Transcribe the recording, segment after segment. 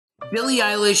Billie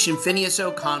Eilish and Phineas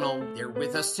O'Connell, they're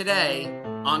with us today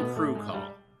on Crew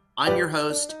Call. I'm your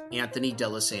host, Anthony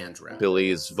D'Alessandro.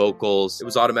 Billie's vocals, it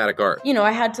was automatic art. You know,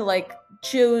 I had to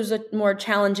choose a more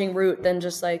challenging route than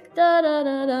just da da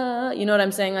da da. You know what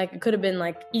I'm saying? It could have been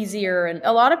easier. And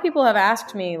a lot of people have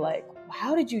asked me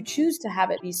how did you choose to have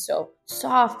it be so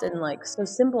soft and so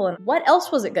simple? And what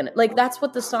else was it gonna that's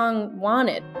what the song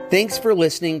wanted. Thanks for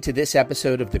listening to this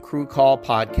episode of the Crew Call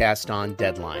podcast on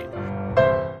Deadline.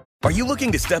 Are you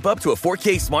looking to step up to a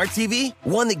 4K smart TV?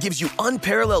 One that gives you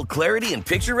unparalleled clarity and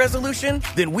picture resolution?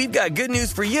 Then we've got good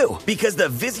news for you, because the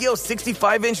Vizio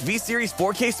 65-inch V-Series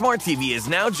 4K smart TV is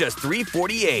now just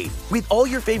 $348. With all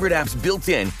your favorite apps built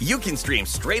in, you can stream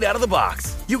straight out of the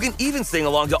box. You can even sing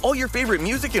along to all your favorite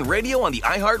music and radio on the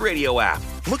iHeartRadio app.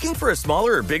 Looking for a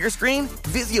smaller or bigger screen?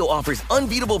 Vizio offers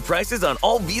unbeatable prices on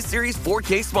all V-Series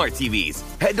 4K smart TVs.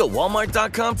 Head to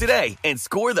Walmart.com today and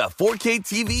score the 4K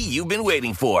TV you've been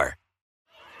waiting for.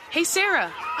 Hey Sarah,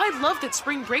 I loved that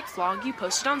spring break vlog you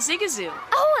posted on Zigazoo.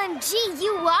 OMG,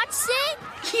 you watched it?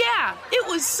 Yeah, it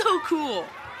was so cool.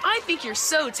 I think you're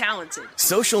so talented.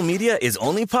 Social media is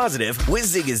only positive with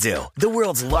Zigazoo, the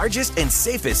world's largest and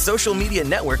safest social media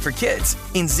network for kids.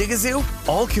 In Zigazoo,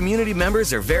 all community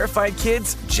members are verified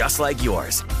kids just like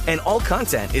yours, and all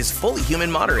content is fully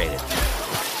human moderated.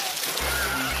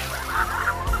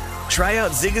 Try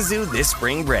out Zigazoo this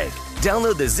spring break.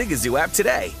 Download the Zigazoo app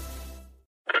today.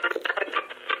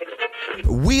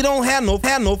 We don't have no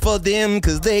for them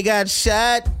cause they got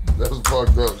shot. That's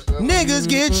fucked up. Niggas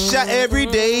get shot every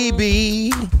day,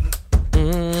 B.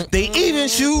 They even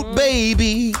shoot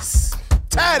babies.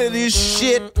 Tired of this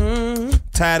shit.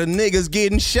 Tired of niggas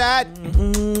getting shot.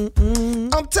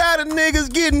 I'm tired of niggas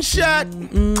getting shot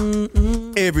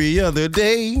every other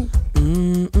day.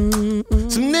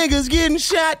 Some niggas getting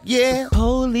shot, yeah.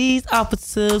 Police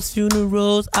officers'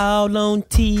 funerals all on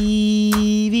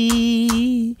TV.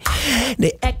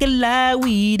 They acting like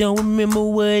we don't remember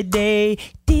what they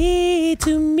did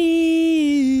to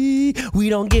me. We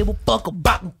don't give a fuck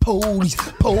about the police.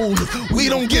 We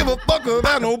don't give a fuck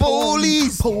about no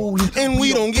police. And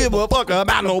we don't give a fuck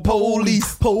about no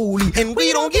police. And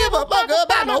we don't give a fuck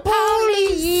about no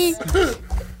police.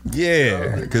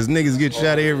 Yeah, cause niggas get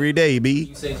shot every day,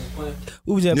 B.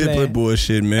 Who was that This playing?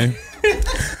 bullshit, man.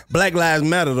 Black lives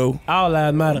matter, though. All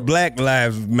lives matter. Black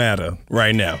lives matter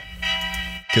right now.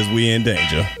 Cause we in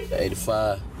danger.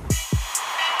 85.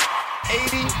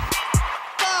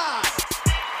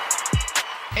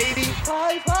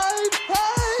 85.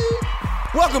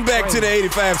 Welcome back to the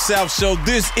 85 South Show.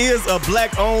 This is a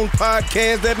black-owned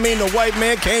podcast. That means the white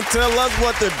man can't tell us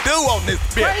what to do on this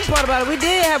bitch. Crazy part about it, we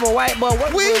did have a white boy.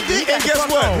 We did, and guess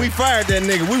what? We fired that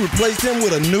nigga. We replaced him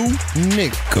with a new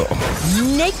nigga.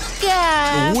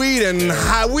 We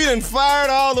done fired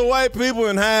all the white people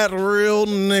and hired real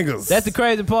niggas. That's the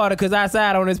crazy part, because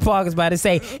outside on this parking spot, they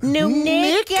say, new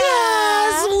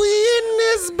niggas. We in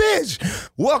this bitch.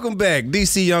 Welcome back,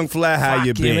 DC Young Fly. How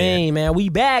you been? Man, we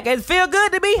back. It feel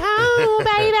good to be home,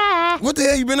 baby. What the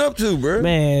hell you been up to, bro?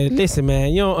 Man, listen,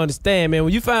 man, you don't understand, man.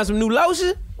 When you find some new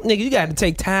lotion, nigga, you got to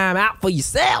take time out for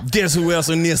yourself. Guess who else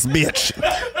in this bitch?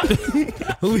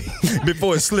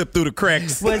 Before it slipped through the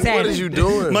cracks. What's happening? What is you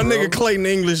doing, My bro? nigga Clayton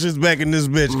English is back in this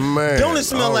bitch. Man, Don't it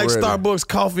smell like already. Starbucks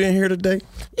coffee in here today?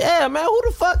 Yeah, man, who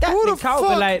the fuck got Who me the coffee?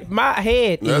 fuck? My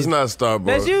head That's is. not Starbucks.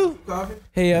 That's you?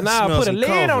 Hell nah, Smell put a some lid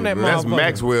coffee, on that man. That's motherfucker.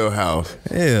 Maxwell House.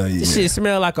 Hell yeah. This shit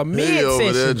smell like a He mid over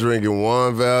there session. drinking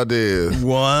Juan Valdez.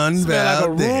 One Smell like a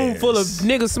room Valdez. full of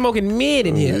niggas smoking mid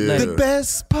in here. Yeah. Like, The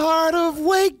best part of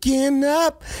waking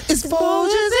up is Folgers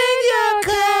in your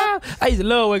cup. I used to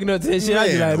love waking up to this shit. I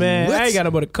was like, man, what? I ain't got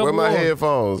no but a couple Where my more.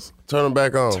 headphones? Turn them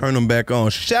back on. Turn them back on.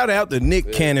 Shout out to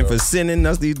Nick Cannon for sending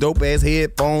us these dope ass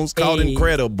headphones called Hey.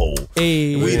 Incredible.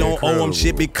 Hey. We don't owe him Incredible.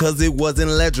 shit because it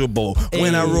wasn't legible.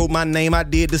 When I Hey. wrote my name, I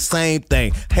did the same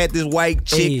thing. Had this white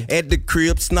chick Hey. at the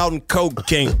crib snorting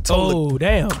cocaine. Told her, Oh,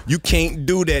 damn. you can't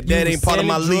do that. That You ain't part of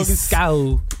my was selling drugs in lease.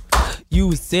 school. You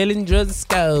was selling drugs in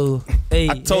school. Hey,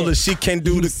 I told her she can't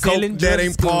do You the was selling coke. That drugs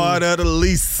ain't in part school. of the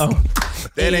lease. Oh.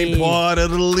 That ain't Hey. part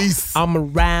of the lease. I'm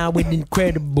around with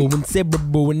incredible,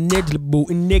 inseparable, negligible,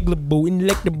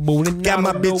 inelectable, and Got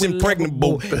my bitch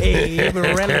impregnable. Hey,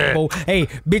 irrelevable. Hey,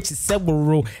 bitch is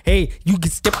several. Hey, you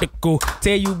get skeptical.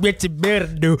 Tell you what you better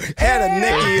do. Had her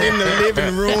naked in the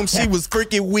living room. She was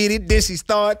freaky with it. Then she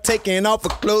started taking off her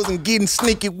clothes and getting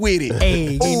sneaky with it.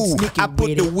 Hey, getting Ooh, sneaky I put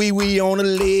with the it. wee wee on the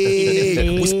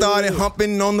leg. We started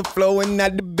humping on the floor and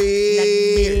not the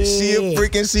bed. She a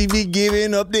freak and she be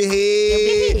giving up the head.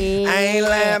 I ain't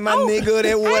lying, my nigga.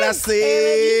 That what I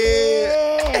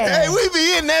said. Hey, we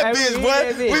be in that bitch,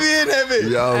 boy. We be in that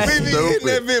bitch. Y'all We be in stupid.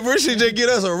 that bitch. We should just get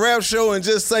us a rap show and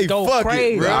just say Go fuck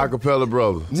crazy. it, The bro. Acapella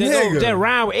Brothers. Just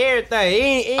rhyme with everything. It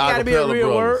ain't gotta be a Acapella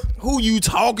real brothers. word. Who you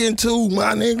talking to,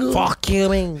 my nigga? Fuck you,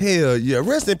 man. Hell yeah.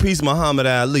 Rest in peace, Muhammad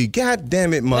Ali. God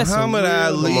damn it, That's some Muhammad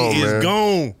real- Ali Come on, is man.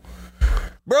 gone.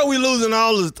 Bro, we losing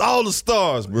all the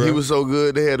stars, bro. He was so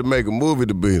good they had to make a movie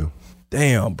to beat him.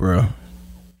 Damn, bro.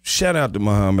 Shout out to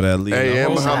Muhammad Ali. Hey,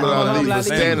 and Muhammad Ali Ali was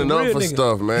standing up real for nigga.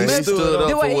 stuff, man. He stood up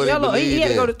for what he He had believed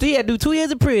to go in. to he had to do 2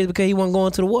 years in prison because he wasn't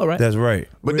going to the war, right? That's right.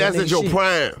 But Real that's at nigga your shit.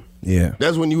 prime. Yeah.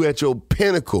 That's when you at your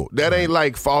pinnacle. That ain't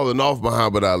like falling off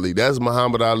Muhammad Ali. That's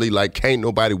Muhammad Ali like can't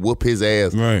nobody whoop his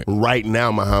ass right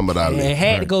now, Muhammad Ali. And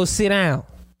had to go sit down.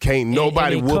 Can't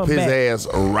nobody and whoop come his back. ass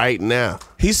right now.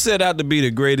 He set out to be the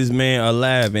greatest man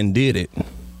alive and did it.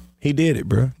 He did it,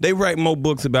 bro. They write more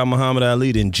books about Muhammad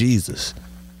Ali than Jesus.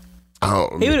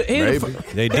 Maybe.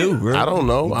 They do, bro. I don't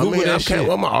know. I Google mean, that shit. I'm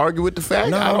gonna argue with the fact.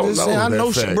 No, I don't I'm just know. saying, I that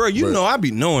know fact, shit, bro. You but know I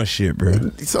be knowing shit, bro.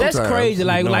 sometimes, That's crazy.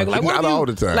 Like what not if all you,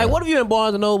 the time. Like what if you in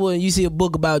Barnes and Noble and you see a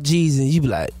book about Jesus and you be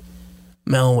like,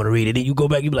 man, I don't want to read it. Then you go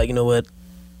back, you be like, you know what?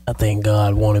 I think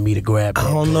God wanted me to grab that.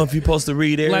 I don't know if you're supposed to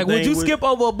read everything. Like, would you with- skip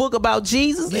over a book about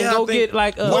Jesus Yeah, and I go think- get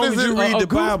like a, What is it? a Read the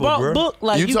Bible, Goosebump bro. book?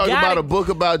 Like you talking about gotta- a book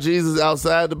about Jesus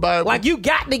outside the Bible? Like you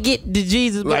got to get the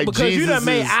Jesus book Like because you done Jesus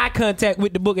made is- eye contact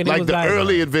with the book and it like was the like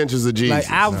early adventures of Jesus.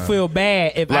 Like I would feel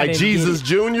bad if I Like didn't Jesus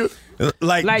get it. Jr.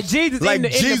 Like Jesus in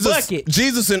the bucket.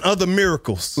 Jesus and other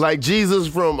miracles. Like Jesus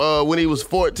from when he was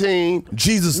 14.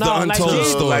 Jesus No, the like untold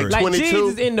Jesus, story. like like 22?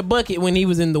 Jesus in the bucket when he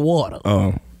was in the water.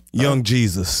 Young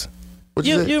Jesus. What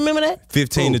You say? remember that?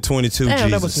 15 to 22 Damn,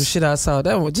 Jesus. that was some shit I saw.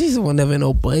 That was Jesus was never in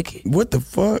no bucket. What the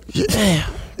fuck?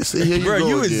 Damn. See, here Bro, go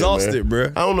you again, exhausted, man. bro.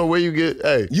 I don't know where you get.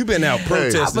 Hey, You been out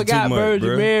protesting I too forgot much, Virgin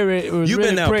bro. Mary was You really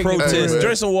been out pregnant. protesting. Hey,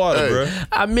 Drink some water, hey. bro.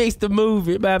 I mixed the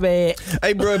movie. My bad.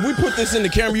 Hey, bro, if we put this in the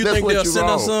camera, you that's think what they'll you send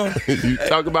us wrong. some? You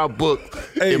talk about book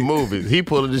and movies. He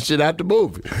pulling the shit out the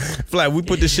movie. Fly, we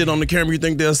put this shit on the camera, you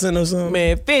think they'll send us some?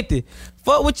 Man, 50.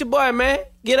 Fuck with your boy, man.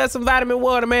 Get us some vitamin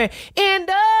water, man.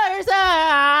 Endorse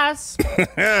us.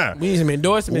 We need some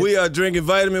endorsement. We are drinking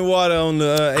vitamin water on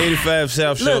the 85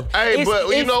 South Show. Look, Hey, but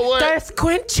you know what? Thirst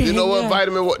quenching. You know what?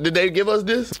 Vitamin. Did they give us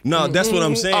this? No, that's what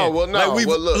I'm saying. Oh well, no. Like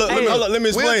well, look. hold on, let me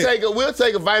explain. We'll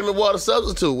take a vitamin water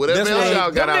substitute. Whatever That's else what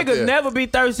y'all got Them out niggas there. never be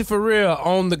thirsty for real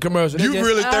on the commercial. They You just,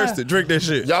 really thirsty. Drink that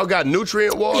shit. Y'all got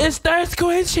nutrient water. It's thirst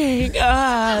quenching.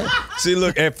 See,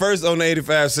 look, at first on the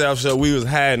 85 South Show, we was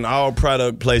hiding all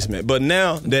product placement. But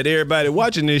now that everybody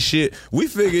watching this shit, we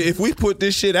figure if we put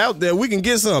this shit out there, we can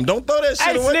get some. Don't throw that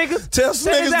shit Hey, away. Snickers. Tell Check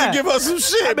Snickers this to out. give us some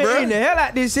shit, I've been bro. eating the hell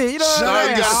out this shit. You know what No, I'm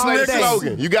you saying? gotta All say the day.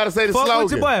 slogan. You gotta say the Fuck with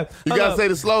slogan. your boy. You Hold gotta up. say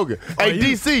the slogan. Hey,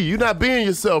 DC, you not being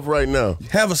yourself right now.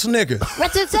 Have a Snicker.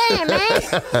 What you saying, man?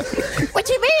 What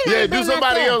you mean? Yeah, I do been somebody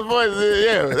like that? else's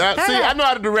voice. Yeah. See, I know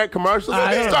how to direct commercials.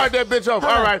 yeah. Start that bitch off.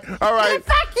 All right. Man,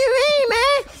 fuck you,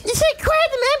 man. You shit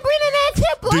crazy, man. Bring in that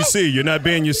tip, boy. DC, you're not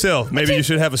being yourself. Maybe you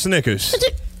should have a Snickers.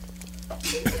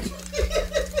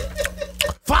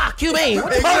 Fuck you, man.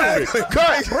 What the fuck?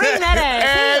 Cut. Bring that ass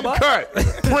And here, boy.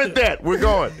 cut. Print that. We're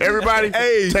going. Everybody,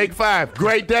 take 5.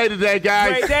 Great day today,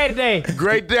 guys. Great day today.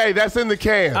 Great day. That's in the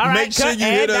can. All right, Make sure cut you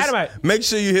and hit us. dynamite. Make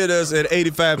sure you hit us at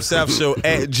 85 South Show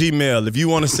at Gmail. If you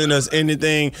want to send us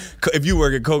anything, if you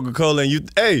work at Coca-Cola and you,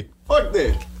 hey, fuck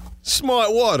that.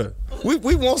 Smart water. We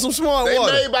want some smart They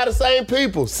water. made by the same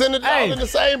people. Send it all Hey. in the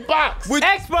same box.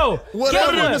 Expo.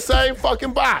 Whatever get in the us. same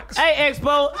fucking box. Hey,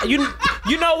 Expo, you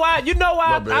know why? You know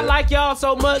why bad. I like y'all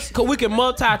so much? Because we can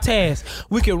multitask.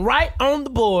 We can write on the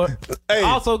board, Hey.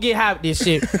 also get high with this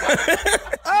shit.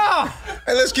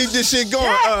 Hey, let's keep this shit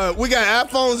going. We got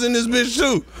iPhones in this bitch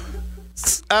too.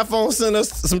 iPhone send us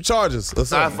some chargers or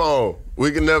something. iPhone.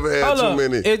 We can never have Hold too up.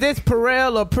 many. Is this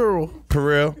Perel or Pearl?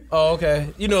 Perel. Oh, okay.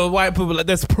 You know, white people like,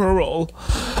 that's Pearl.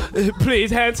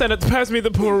 Please, hand sanitizer, pass me the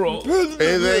Pearl.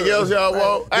 Anything else y'all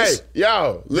want? Hey,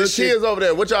 y'all, little this shit- kids over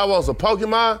there. What y'all want? Some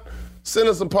Pokemon? Send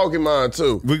us some Pokemon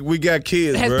too. We got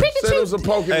kids, Has bro. Send Pikachu, us some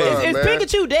Pokemon, is man.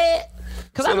 Pikachu dead?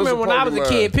 Because I Send us remember when some I was a Pokemon.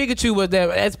 kid, Pikachu was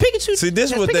there. Has Pikachu, See,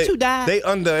 this has what Pikachu died? they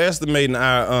underestimating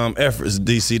our efforts,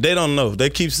 DC. They don't know. They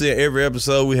keep saying every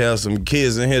episode we have some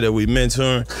kids in here that we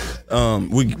mentoring.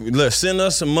 Let's send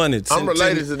us some money. I'm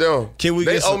related to them. Can we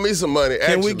They get owe some- me some money.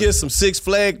 Can we actually. get some Six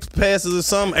Flags passes or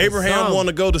something? Abraham Something. want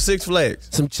to go to Six Flags.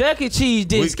 Some Chuck E. Cheese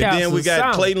discounts. Then we or got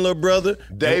something. Clayton little brother,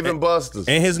 Dave and Buster's?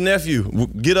 and his nephew.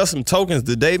 Get us some tokens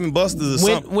to Dave and Buster's or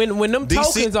something. When them DC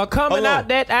tokens are coming hold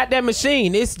on. out that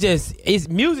machine, it's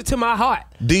It's music to my heart.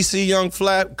 DC Young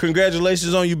Fly,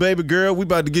 congratulations on you, baby girl. We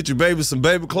about to get your baby some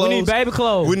baby clothes. We need baby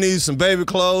clothes. We need some baby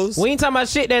clothes. We ain't talking about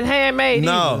shit that's handmade.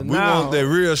 No, we want that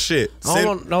real shit. I don't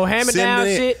want no hand-me-down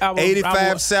shit.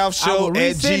 85 South Show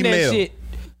at Gmail.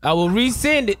 I will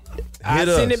resend it. I'll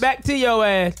send it back to your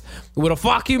ass with a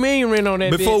fuck you mean written on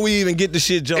that Before bitch. we even get the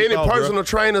shit jumped Any off, personal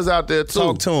trainers out there, too.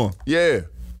 Talk to them. Yeah.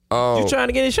 You trying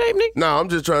to get in shape, Nick? Nah, I'm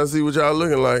just trying to see what y'all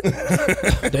looking like.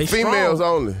 They Females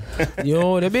strong. only.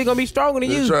 Yo, that bitch gonna be stronger than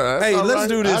you. Hey, let's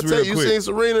do this real quick. You seen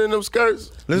Serena in them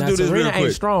skirts? Let's do this Serena real quick.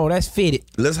 ain't strong. That's fitted.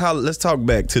 Let's talk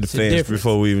back to the fans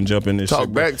before we even jump in this shit.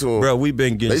 Talk back to them. Bro, we've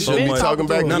been getting They so should be much. talking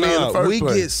back to me in the first we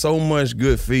place. get so much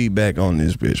good feedback on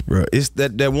this bitch, bro. It's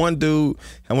that one dude,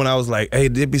 and when I was like, hey,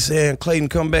 they be saying Clayton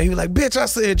come back, he was like, bitch, I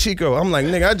said Chico. I'm like,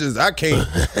 nigga,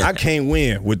 I can't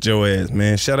win with your ass,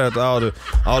 man. Shout out to all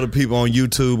the people on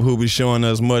YouTube who be showing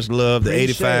us much love. The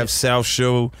 85 South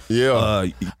Show. Yeah.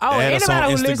 Add us on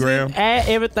anybody who Instagram. listen, add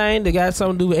everything that got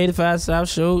something to do with 85 South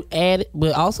Show. Add it,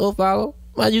 but also follow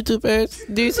my YouTube page,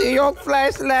 DC Young Fly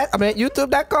 /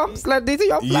 YouTube.com/DC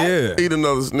Young Fly. Yeah. Eat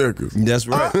another Snickers. That's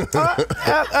right. You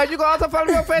can also follow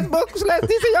me on Facebook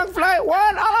 /DC Young Fly.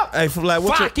 Hey, Fly,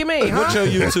 what's Fuck you mean, huh?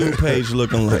 your YouTube page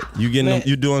looking like? You getting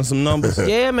you doing some numbers?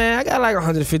 Yeah, man, I got like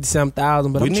 150-something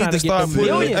thousand, but We I'm need trying to to get start them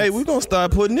putting millions. Hey, we're gonna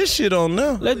start putting this shit on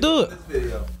now. Let's do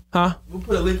it. Huh? We'll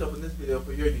put a link up in this video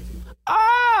for your YouTube.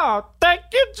 Oh, thank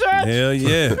you, Jeff. Hell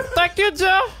yeah. Thank you,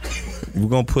 Jeff. We're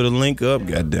gonna put a link up,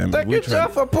 goddamn it. Thank you,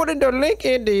 Jeff, for putting the link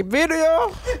in the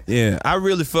video. Yeah, I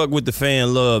really fuck with the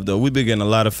fan love though. We been getting a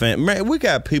lot of fan. Man, we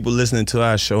got people listening to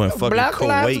our show in fucking Black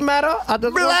Lives Kuwait. Matter.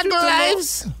 Black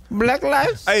Lives. Black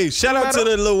Lives. Hey, shout out to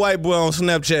the little white boy on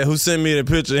Snapchat who sent me the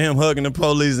picture of him hugging the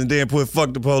police and then put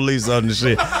 "fuck the police" on the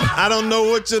shit. I don't know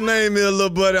what your name is, little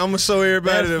buddy. I'm gonna show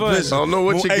everybody the picture. I don't know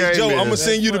what your game Joe, is. I'm gonna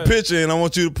send you the picture and I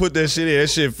want you to put that shit in. That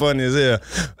shit funny as hell.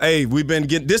 Hey, we been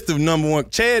getting this the number one.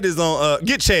 Chad is on.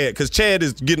 Get Chad because Chad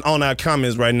is getting on our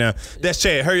comments right now. That's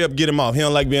Chad. Hurry up, get him off. He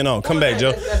don't like being on. Come back,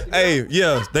 Joe. Hey,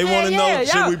 yeah, they want to know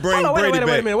should we bring Brady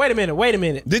back? Wait a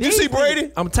minute. Did you see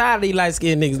Brady? I'm tired of these light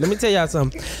skinned niggas. Let me tell y'all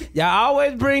something. Y'all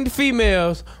always bring the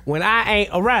females when I ain't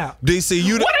around. DC,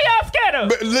 you. What are y'all scared of?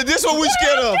 This what we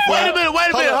scared of. Wait a minute.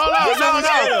 Hold on. No.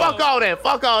 Fuck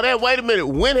Fuck all that. Wait a minute.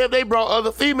 When have they brought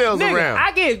other females around?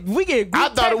 We get group I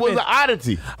thought it was an text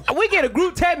oddity. message. We get a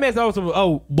group text message also.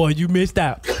 Oh boy, you missed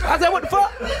out. I said, what the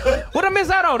fuck? What I miss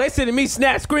out on? They sending me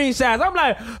snap screenshots. I'm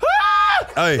like,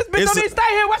 Hey, this bitch don't need to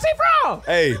stay here. Where's he from?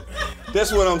 Hey,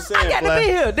 that's what I'm saying. I got to be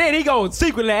here. Then he gonna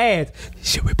secretly ask,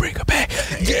 should we bring her back?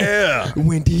 Yeah.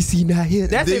 When DC not here.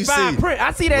 That's in DC. fine print.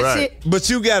 I see that shit. But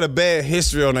you got a bad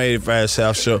history on the 85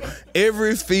 South Show.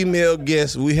 Every female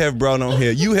guest we have brought on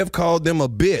here, you have called them a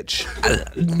bitch.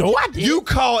 No, I didn't. You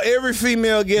call every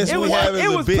female guest we have as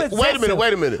a bitch. Wait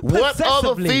a minute. What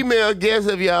other female guests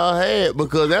have y'all had?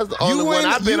 Because that's the only one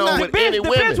I've been on with any the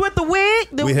women. bitch with the wig,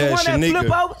 the We had one that flip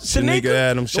over, Shanika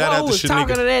Adams. Shout out to Shanika.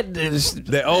 Talking to Shanika.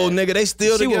 That old nigga, they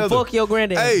still She together. will fuck your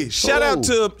granddad. Hey, shout out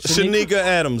to Shanika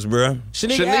Adams, bruh.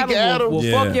 Shanika Adams will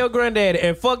fuck your granddad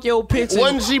and fuck your picture.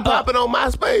 Wasn't she popping on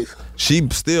MySpace? She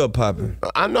still popping.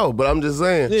 I know, but I'm just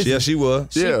saying. Yeah, she was.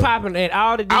 She popping at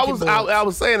all the I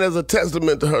was saying as a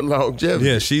testament to her longevity.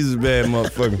 Yeah, she's a bad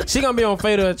motherfucker. She gonna be on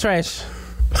Fatal or Trash.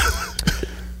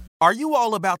 Are you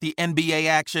all about the NBA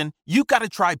action? You gotta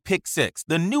try Pick 6,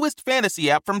 the newest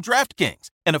fantasy app from DraftKings,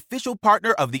 an official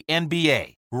partner of the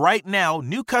NBA. Right now,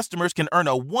 new customers can earn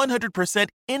a 100%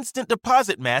 instant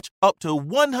deposit match up to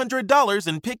 $100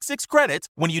 in Pick 6 credits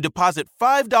when you deposit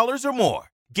 $5 or more.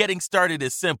 Getting started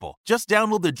is simple. Just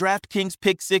download the DraftKings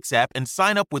Pick 6 app and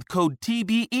sign up with code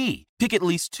TBE. Pick at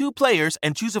least 2 players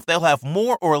and choose if they'll have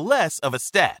more or less of a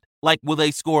stat. Like, will they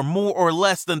score more or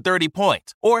less than 30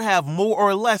 points? Or have more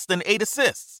or less than 8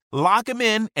 assists? Lock them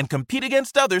in and compete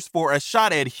against others for a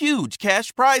shot at huge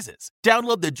cash prizes.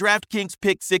 Download the DraftKings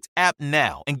Pick 6 app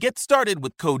now and get started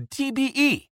with code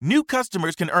TBE. New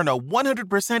customers can earn a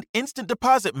 100% instant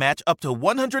deposit match up to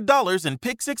 $100 in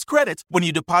Pick 6 credits when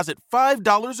you deposit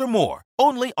 $5 or more.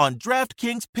 Only on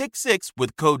DraftKings Pick 6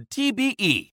 with code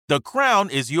TBE. The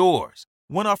crown is yours.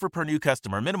 One offer per new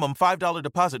customer. Minimum $5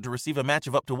 deposit to receive a match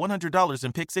of up to $100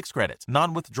 in Pick 6 credits.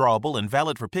 Non-withdrawable and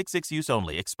valid for Pick 6 use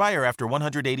only. Expire after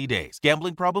 180 days.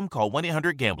 Gambling problem? Call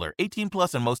 1-800-GAMBLER. 18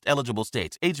 plus in most eligible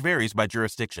states. Age varies by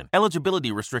jurisdiction.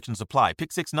 Eligibility restrictions apply.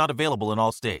 Pick 6 not available in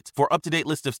all states. For up-to-date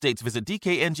list of states, visit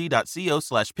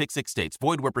dkng.co/pick6states.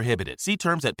 Void where prohibited. See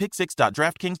terms at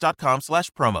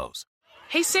pick6.draftkings.com/promos.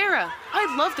 Hey, Sarah,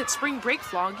 I love that spring break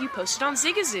vlog you posted on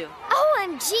Zigazoo.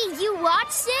 OMG, you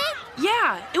watched it?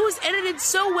 Yeah, it was edited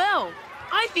so well.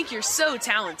 I think you're so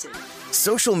talented.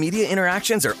 Social media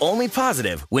interactions are only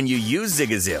positive when you use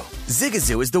Zigazoo.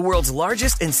 Zigazoo is the world's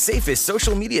largest and safest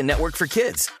social media network for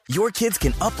kids. Your kids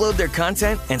can upload their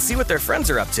content and see what their friends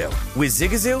are up to. With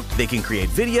Zigazoo, they can create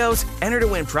videos, enter to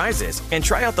win prizes, and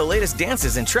try out the latest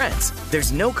dances and trends.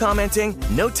 There's no commenting,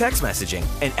 no text messaging,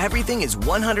 and everything is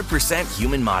 100%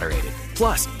 human moderated.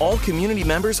 Plus, all community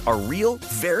members are real,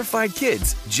 verified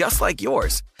kids just like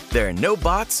yours. There are no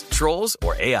bots, trolls,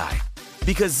 or AI.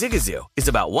 Because Zigazoo is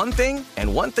about one thing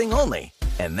and one thing only,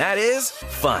 and that is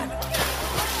fun.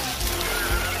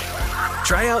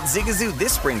 Try out Zigazoo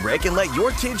this spring break and let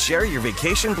your kids share your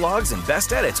vacation blogs and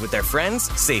best edits with their friends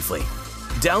safely.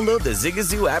 Download the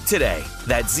Zigazoo app today.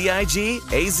 That's Zigazoo.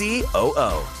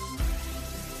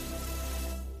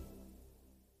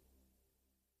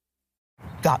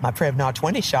 Got my Prevnar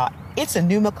 20 shot. It's a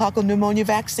pneumococcal pneumonia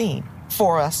vaccine.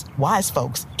 For us, wise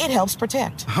folks, it helps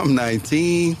protect. I'm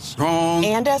 19, strong.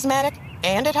 And asthmatic,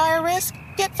 and at higher risk?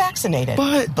 Get vaccinated.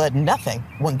 But nothing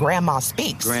when grandma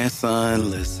speaks.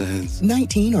 Grandson listens.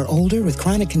 19 or older with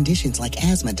chronic conditions like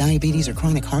asthma, diabetes, or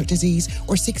chronic heart disease,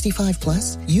 or 65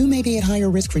 plus, you may be at higher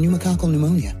risk for pneumococcal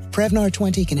pneumonia. Prevnar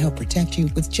 20 can help protect you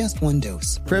with just one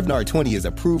dose. Prevnar 20 is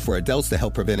approved for adults to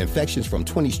help prevent infections from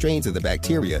 20 strains of the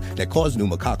bacteria that cause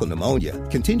pneumococcal pneumonia.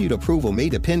 Continued approval may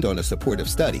depend on a supportive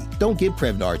study. Don't get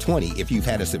Prevnar 20 if you've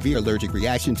had a severe allergic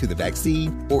reaction to the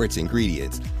vaccine or its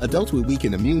ingredients. Adults with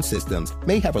weakened immune systems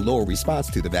may have a lower response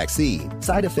to the vaccine.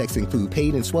 Side effects include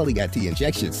pain and swelling at the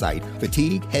injection site,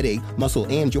 fatigue, headache, muscle,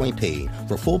 and joint pain.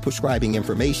 For full prescribing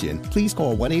information, please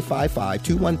call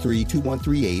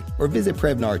 1-855-213-2138 or visit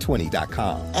Prevnar20.com.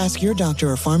 Ask your doctor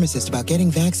or pharmacist about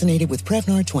getting vaccinated with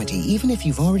Prevnar 20, even if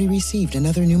you've already received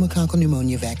another pneumococcal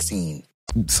pneumonia vaccine.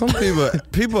 Some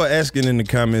people are asking in the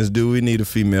comments, do we need a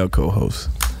female co-host?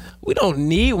 We don't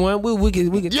need one. We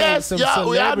can yes, take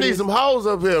some y'all need some hoes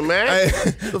up here, man. Hey,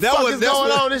 the fuck is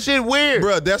going on? This shit weird.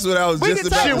 Bro, that's what I was just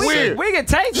about to say. Weird. We can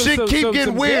take some. Shit keep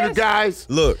getting weirder, guys.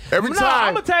 Look. Every time.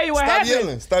 I'm going to tell you what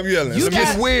happened. Stop yelling. You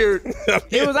get weird.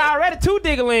 It was already 2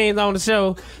 diggalings on the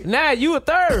show. Now you a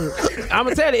third. I'm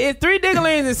going to tell you, it's 3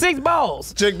 diggalings and 6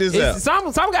 balls. Check this out.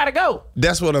 Some got to go.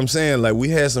 That's what I'm saying. Like, we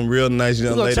had some real nice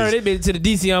young ladies. We're going to turn this bitch to the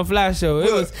DC on Fly show.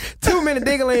 It was too many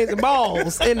diggalings and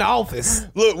balls in the office.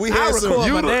 Look, we had some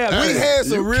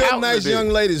real nice young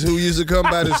ladies who used to come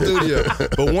by the studio.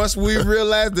 But once we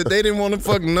realized that they didn't want to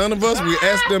fuck none of us, we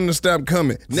asked them to stop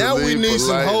coming. Now we need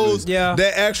some hoes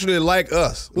that actually like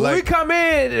us. When we come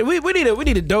in, we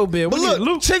need a dope bill. But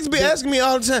look, chicks be asking me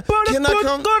all the time, can I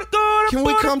come? Can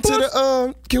we come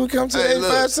to the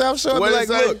 85 South Show? I'll be like,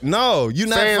 look, no, you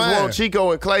not fans fine. want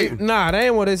Chico and Clayton. Nah, that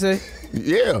ain't what they say.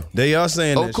 Yeah. They are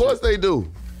saying that. Of course they do.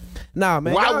 Nah,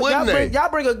 man. Why wouldn't they? Y'all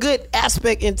bring a good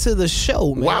aspect into the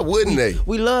show, man. Why wouldn't they?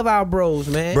 We love our bros,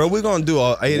 man. Bro, we're gonna do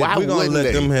all 80. We're gonna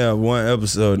let them have one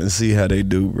episode and see how they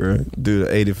do, bro. Do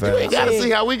the 85. You ain't gotta see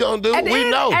how we gonna do.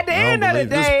 We know. At the end of the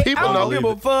day, people I don't know. give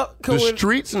a fuck. The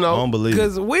streets know. I don't believe it.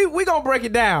 Because we gonna break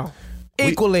it down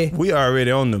equally. We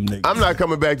already on them niggas. I'm not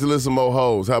coming back to listen to more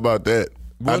hoes. How about that?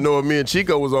 I know if me and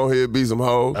Chico was on here, it'd be some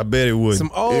hoes. I bet it would. Some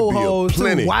old hoes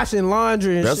too, washing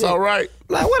laundry and That's shit. all right.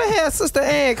 Like, where the hell Sister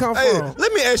Ann come from?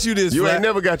 Let me ask you this. You Flat. ain't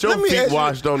never got your feet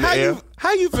washed on the air.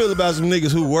 How you feel about some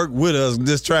niggas who work with us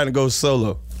just trying to go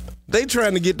solo? They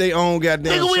trying to get their own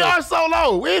goddamn Nigga, we show. are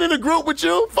solo. We ain't in a group with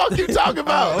you. Fuck you talking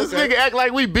about. This nigga act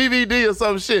like we BVD or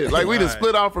some shit. Like we done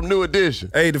split off from New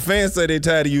Edition. Hey, the fans say they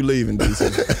tired of you leaving,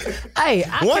 DC. Hey,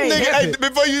 one nigga,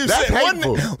 before you That's said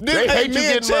hateful. They hate you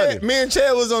getting money. Me and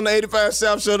Chad was on the 85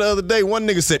 South Show the other day. One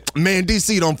nigga said, man,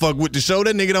 DC don't fuck with the show.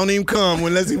 That nigga don't even come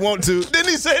unless he want to. Didn't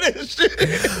he say that shit?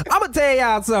 I'm gonna tell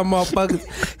y'all something,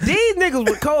 motherfuckers. These niggas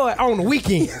record on the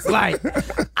weekends. Like,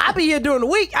 I be here during the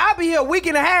week. I be here a week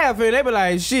and a half, and they be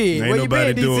like, shit, Ain't where you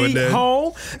been, doing DC? that.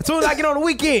 Home. As soon as I get on the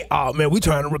weekend, oh man, we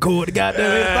trying to record the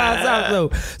goddamn 85 South Show.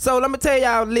 So let me tell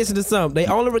y'all, listen to something. They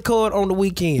only record on the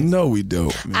weekends. No, we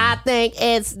don't. Man. I think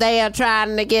they are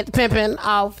trying to get pimping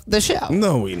off the show.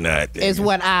 No, we not. Is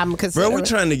what I'm considering. Bro, we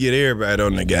trying to get everybody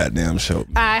on the goddamn show. All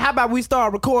right, How about we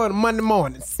start recording Monday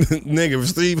mornings? Nigga,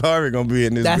 Steve Harvey gonna be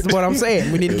in this. That's what I'm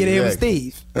saying. We need to get in with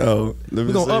Steve. Oh,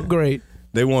 We're gonna upgrade.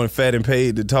 They want Fat and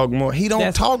Paid to talk more. He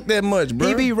don't talk that much, bro.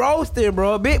 He be roasting,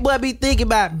 bro. Big boy be thinking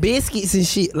about biscuits and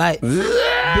shit. Like,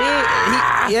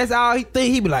 that's all he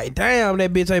think. He be like, damn,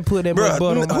 that bitch ain't put that much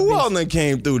butter on my who all biscuit. done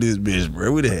came through this bitch,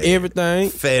 bro? We had Everything.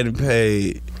 Fat and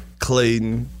Paid,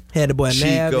 Clayton, Had the boy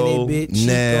Nav Chico, in that bitch.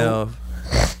 Nav,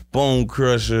 Bone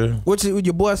Crusher, What's your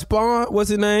boy Spawn? What's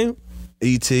his name?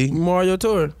 E.T. Mario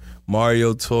Tour.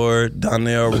 Mario Tour,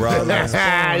 Donnell Rollins.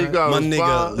 You go, my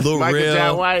nigga Lil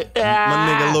Rel. My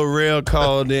nigga Lil Rel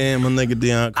called in. My nigga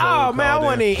Deion Cole. Oh man, I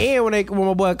wasn't even in when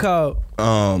my boy called.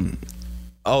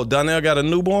 Oh, Donnell got a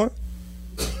newborn?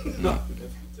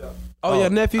 Oh,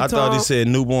 your nephew Tom? I thought he said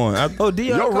newborn.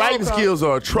 Your writing skills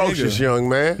are atrocious, young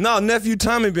man. No, nephew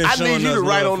Tommy been showing us. I need you to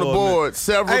write on the board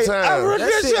several times.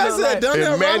 I said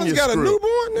Donnell Rollins got a newborn,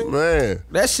 nigga. Man.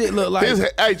 That shit look like...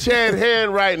 Chad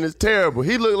handwriting is terrible.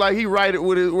 He looked like he wrote it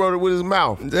with his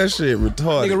mouth. That shit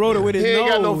retarded. Nigga wrote it with his nose. He ain't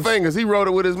got no fingers. He wrote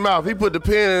it with his mouth. He put the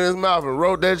pen in his mouth and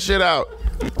wrote that shit out.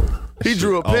 He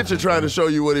drew a picture trying to show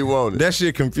you what he wanted. That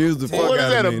shit confused the fuck out of me. What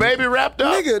is that, a baby wrapped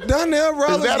up? Nigga, Donnell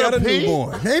Rollins got a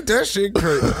newborn. Ain't that shit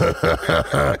crazy?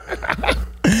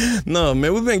 No,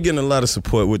 man, we've been getting a lot of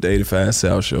support with the 85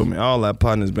 South show, man. All our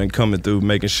partners been coming through,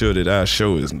 making sure that our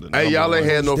show is... Hey, y'all ain't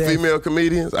had no female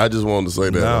comedians? I just wanted to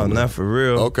say that. No, not for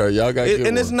real. Okay, y'all got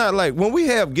And it's not like, when we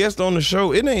have guests on the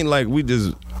show, it ain't like we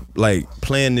just... like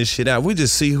playing this shit out. We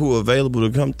just see who available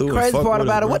to come through. Crazy part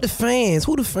about it, who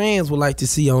the fans would like to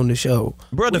see on the show?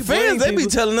 Bro, the fans, they be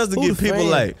telling us to get people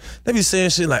like, they be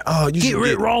saying shit like, oh, you get should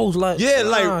Rick Ross, like, yeah,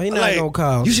 like, he not gonna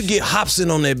call. You should get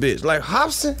Hobson on that bitch. Like,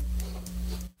 Hobson?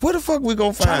 Where the fuck we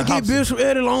gonna find Trying to get bills from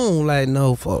Eddie Long? Like,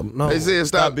 no, fuck, no. They said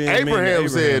stop being Abraham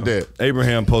said that.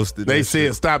 Abraham posted They said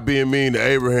shit. Stop being mean to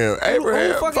Abraham.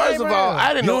 Abraham, first of all,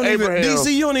 I didn't know Abraham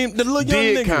DC, you don't even, the little young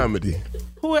did nigga. comedy.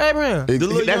 Who Abraham?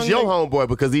 That's your homeboy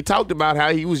because he talked about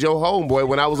how he was your homeboy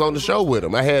when I was on the show with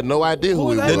him. I had no idea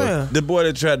who he was. The boy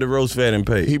that tried to roast Fat and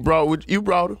Pay. You brought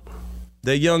him.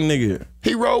 That young nigga.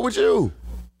 He rolled with you.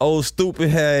 Old stupid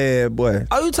head boy.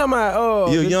 Oh, you talking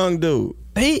about you a young dude.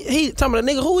 He talking about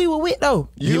the nigga who he was with though.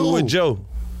 You with Joe.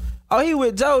 Oh, he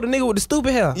with Joe, the nigga with the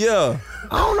stupid hair. Yeah.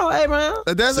 I don't know Abraham.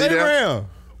 That's See Abraham.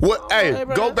 What? Hey,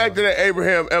 Abraham. Go back to that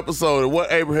Abraham episode and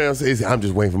what Abraham says. I'm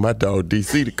just waiting for my dog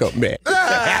DC to come back.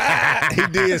 He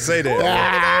did say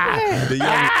that. The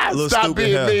young little Stop stupid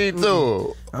being hair. mean to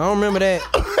him. I don't remember that.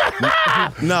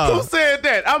 No. Who said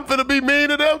that? I'm finna be mean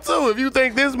to them too. If you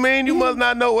think this mean, you must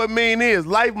not know what mean is.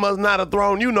 Life must not have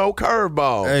thrown you no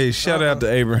curveball. Hey, shout out to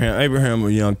Abraham. Abraham a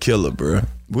young killer, bro.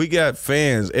 We got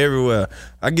fans everywhere.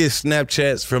 I get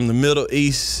Snapchats from the Middle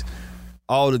East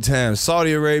all the time.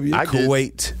 Saudi Arabia,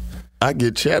 Kuwait. I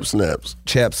get chap snaps.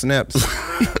 Chap snaps.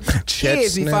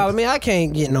 Kids be following me. I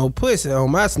can't get no pussy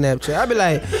on my Snapchat. I be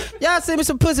like, y'all send me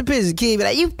some pussy pictures. Kid be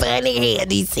like, you funny here,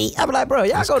 DC. I be like, bro,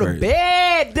 y'all go to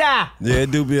bed. Yeah,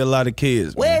 it do be a lot of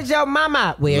kids. Where's your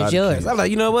mama? Where's yours? I'm like,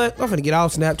 you know what? I'm finna get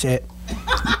off Snapchat.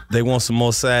 They want some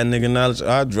more side nigga knowledge?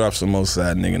 I'll drop some more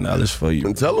side nigga knowledge for you.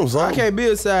 And tell them something. I can't be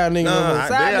a side nigga. No more.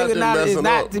 Side nigga knowledge is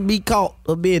not to be caught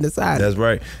of being a side nigga. That's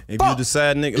right. If you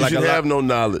decide nigga, You like should a lot, have no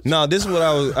knowledge. No, this is what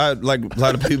I like. A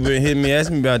lot of people been hitting me,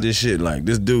 asking me about this shit. Like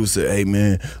this dude said, "Hey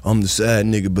man, I'm the side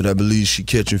nigga, but I believe she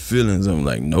catching feelings." I'm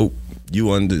like, nope.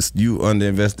 You under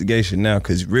investigation now,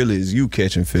 cause really it's you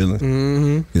catching feelings.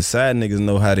 Mm-hmm. Cause side niggas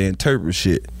know how to interpret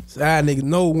shit. Side niggas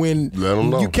know when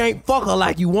you can't fuck her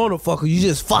like you want to fuck her. You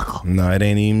just fuck her. No, it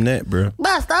ain't even that, bro.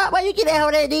 But stop. Why you get that hoe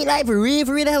that dick like for real,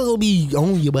 that hoe gonna be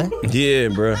on you, boy. Yeah,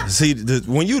 bro. See,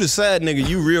 when you the side nigga,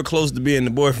 you real close to being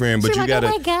the boyfriend, but She you like, gotta,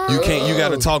 oh my God. you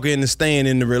gotta talk in and staying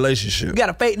in the relationship. You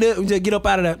gotta fake that and just get up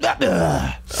out of that.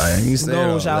 I ain't saying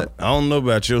all that. I don't know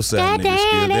about your side nigga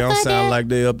skills. They don't sound like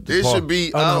they up to It par. should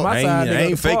be. no, my side I nigga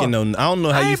ain't up to par. faking no. I don't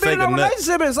know how I you ain't been fake in a a nut.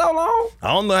 relationship in so long. I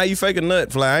don't know how you fake a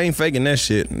nut, Fly. I ain't faking that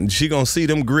shit. She gonna see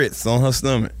them grits on her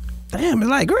stomach. Damn,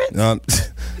 it's like grits.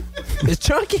 It's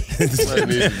chunky.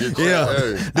 Yeah,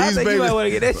 I these think you might wanna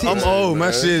get that babies. shit. I'm old.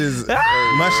 My shit is.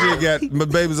 My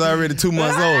baby's already 2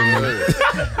 months old. Man.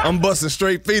 I'm busting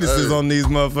straight fetuses on these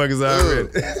motherfuckers already.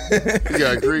 You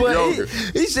got Greek yogurt.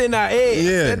 He shitting out eggs.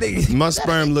 Yeah, That nigga. my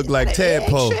sperm look like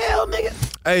tadpoles. Eggshell, nigga.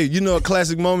 Hey, you know a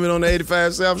classic moment on the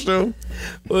 85 South show?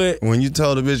 What? When you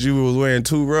told a bitch you was wearing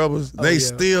 2 rubbers, they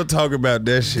still talk about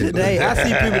that shit. Today, I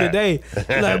see people today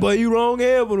like, boy, you wrong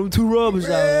here with them 2 rubbers.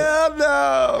 Hell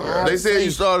no. They said you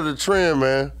started a trend,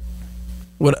 man.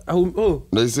 What? Who?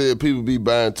 They said people be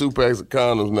buying 2 packs of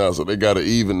condoms now, so they got an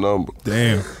even number.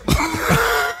 Damn.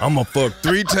 I'm gonna fuck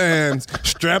 3 times,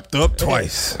 strapped up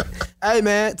twice. Hey,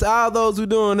 man, to all those who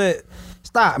doing that,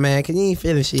 stop, man, cause you ain't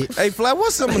feeling shit. Hey, Fly,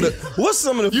 what's some of the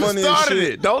You funniest started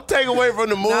shit? it. Don't take away from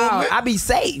the movement. No, I be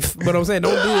safe, but I'm saying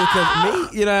don't do it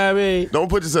cause me. You know what I mean? Don't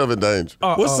put yourself in danger.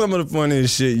 What's some of the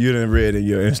funniest shit you done read in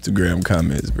your Instagram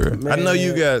comments, bro? I know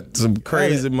you got some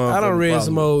crazy motherfuckers. I done read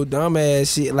some old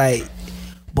dumbass shit like,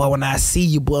 boy, when I see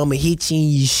you, boy, I'ma hit you in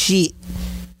your shit.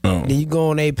 Then you go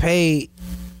on they page,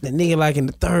 the nigga like in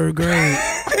the 3rd grade.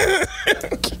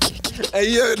 Hey,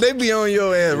 yeah, they be on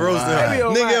your ass roasting. They be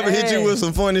on Nigga my ever hit you ass. with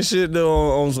some funny shit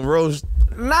though on some roast?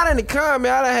 Not in the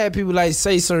comment. I done had people like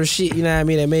say certain shit, you know what I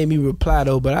mean, that made me reply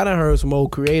though. But I done heard some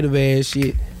old creative ass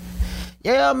shit.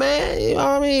 Yeah, man, you know what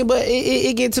I mean? But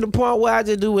it get to the point where I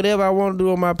just do whatever I want to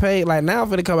do on my page. Like now I'm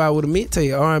finna come out with a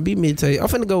mixtape, R&B mixtape. I'm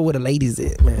finna go where the ladies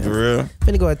at, man. For real?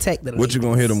 Finna go attack the ladies. What you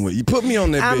gonna hit them with? You put me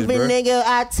on that bitch, bro. I'm finna go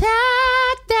attack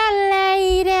the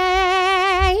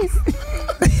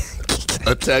ladies.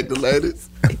 Attack the ladies?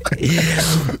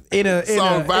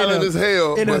 Song violent as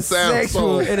hell, but sound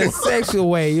soul. In a sexual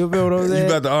way. You feel what I'm saying? You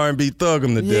about to R&B thug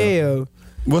them to death. Yeah.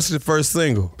 What's the first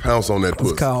single? Pounce on that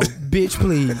pussy. It's called Bitch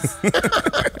Please.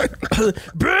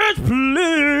 Bitch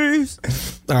Please.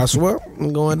 I swear,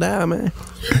 I'm going down, man.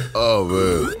 Oh,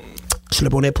 man.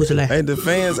 Slip on that pussy like. Hey, the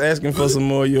fans asking for some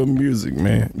more of your music,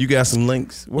 man. You got some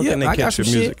links. Where can they catch your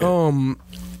music?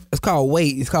 It's called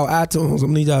Wait. It's called iTunes. I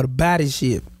need y'all to buy this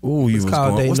shit. Ooh, you was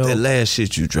going. What's that last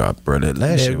shit you dropped, bro? That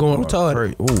last shit going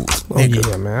retarded. Ooh,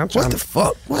 yeah, man. What the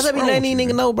fuck? What's I be letting these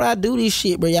niggas know, bro? I do this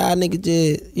shit, bro. Y'all niggas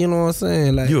just, you know what I'm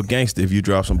saying? Like, you a gangster if you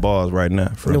drop some bars right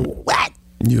now. What?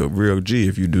 You a real G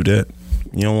if you do that.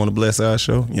 You don't want to bless our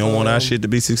show. You don't want our shit to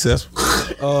be successful.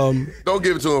 Don't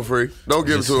give it to him free. Don't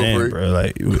give it to him free, bro.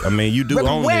 Like, I mean, you do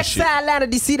own this shit. West Side Atlanta,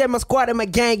 DC, that my squad, that my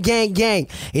gang.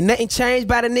 Ain't nothing changed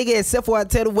by the nigga except for I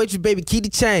tell the waitress, baby, keep the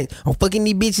change. I'm fucking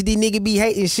these bitches, these niggas be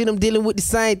hating shit. I'm dealing with the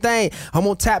same thing. I'm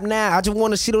on top now. I just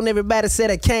want to shit on everybody.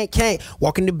 Said I can't.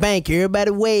 Walk in the bank,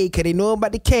 everybody wait, cause they know I'm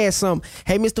about to cash something.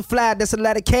 Hey, Mr. Fly, that's a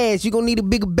lot of cash. You gonna need a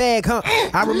bigger bag, huh?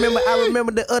 I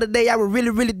remember the other day I was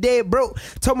really dead broke.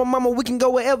 Told my mama we can go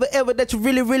wherever that you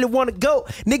really want to go.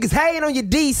 Niggas hating on your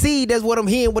DC, that's what I'm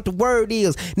hearing, what the word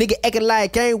is. Nigga acting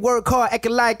like I ain't work hard,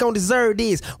 acting like I don't deserve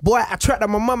this. Boy, I trapped at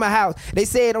my mama house. They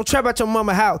said don't trap at your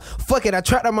mama house. Fuck it, I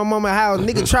trapped at my mama house.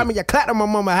 Nigga try me, I clapped at my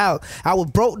mama house. I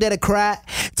was broke, that I cried.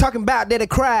 Talking about that I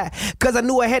cried. Cause I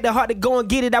knew I had the heart to go and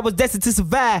get it. I was destined to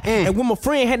survive. And when my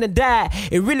friend had to die,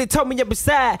 it really told me up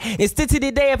beside. And still to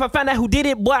the day, if I find out who did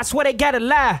it, boy, I swear they gotta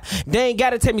lie. They ain't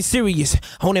gotta take me serious.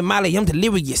 On that Molly, I'm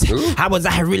delirious. I was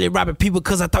out here really robbing people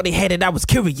cause I thought they had it. I was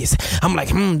curious. I'm like,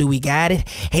 do we got it?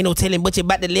 Ain't no telling what you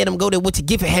about to let them go there. What you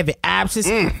give for having options?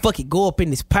 Fuck it, go up in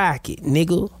this pocket,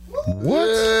 nigga. What?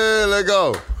 Yeah, let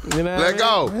go. You know let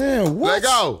go. Man, what? Let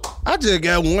go. I just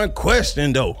got one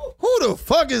question though. Who the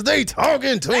fuck is they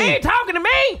talking to? They ain't talking to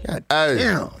me. God hey,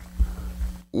 damn.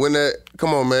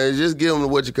 Come on, man. Just give them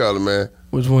what you call it, man.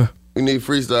 Which one? We need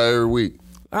freestyle every week.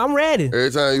 I'm ready.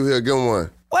 Every time you hear, give them one.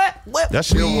 What? That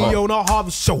shit we on the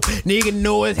Harvey Show. Nigga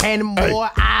know it's handing more.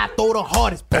 I throw the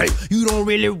hardest. Hey. You don't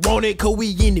really want it cause we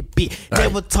in the bit.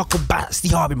 Never talk about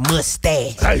Steve Harvey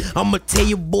mustache. I'ma tell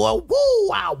you, boy,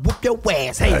 woo, I'll whoop your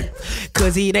ass. Hey.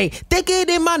 Cause it ain't thicker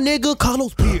than my nigga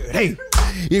Carlos Beard. Hey.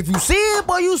 If you see it,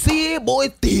 boy, you see it, boy,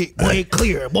 it's thick, boy, it's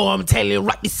clear. Boy, I'm telling you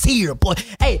right this here, boy.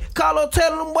 Hey, Carlos,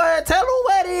 tell him what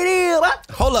it is. What?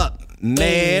 Hold up.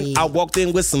 Man, I walked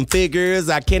in with some figures.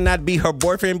 I cannot be her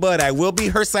boyfriend, but I will be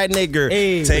her side nigger.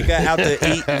 Take her out to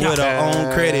eat with her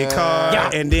own credit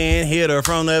card, and then hit her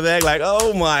from the back like,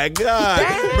 oh my God.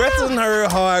 Pressing her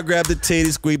hard, grab the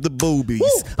titties, squeeze the boobies.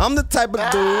 I'm the type of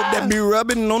dude that be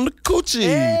rubbing on the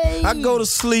coochie. I go to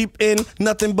sleep in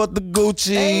nothing but the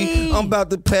Gucci. I'm about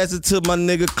to pass it to my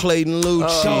nigga Clayton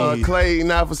Lucci.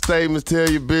 Clayton, out for statements, tell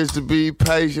your bitch to be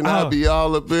patient. I be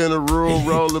all up in the room,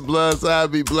 rolling blunts, I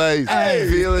be blazing.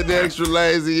 Feeling extra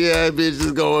lazy, yeah, bitch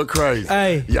is going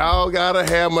crazy. Y'all gotta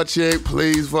have my check,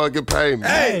 please fucking pay me.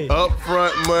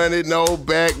 Upfront money, no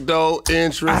backdoor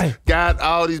interest. Got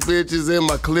all these bitches in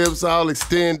my clips all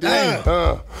extended.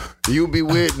 You be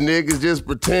with niggas just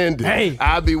pretending.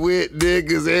 I be with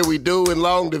niggas and we doing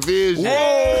long division.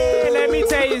 Let me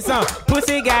tell you something.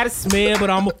 Pussy got a smell, but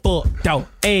I'm a fuck though.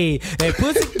 Hey, that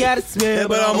pussy got a smell,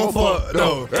 but I'm a fuck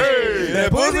though. Hey,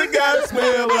 that pussy got a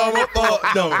smell, but I'm a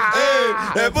fuck though. Hey,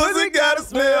 that pussy got a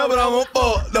smell, but I'm a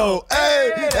fuck though.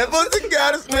 Hey, that pussy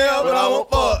got a smell, but I'm a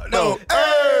fuck though.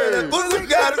 Hey, that pussy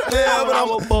got a smell, but I'm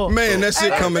a fuck. Man, that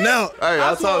shit coming out. Hey,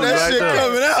 I told you that right shit there.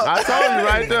 coming out. I told you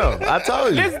right there. I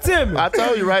told you. Listen to me. I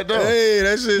told you right there. Hey,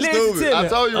 that shit Listen stupid. to me. I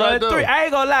told you right there. I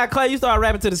ain't gonna lie, Clay, you start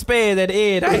rapping to the spades at the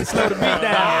end. I ain't slow the beat down.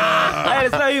 I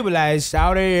had to slow you, be like,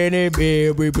 shout it in that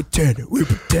bed, we pretending.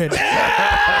 Okay.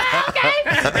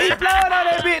 He blowing on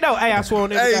that bit though. Hey, I swear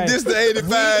on everything. Hey, this the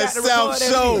 85 South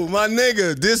Show, my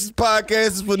nigga. This podcast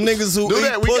is for niggas who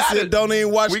eat pussy and don't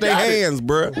even wash their hands,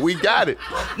 bruh. We got it.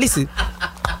 Listen.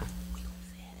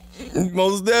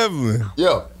 Most definitely.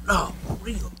 Yo. Oh,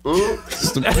 real. I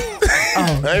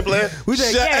ain't playing.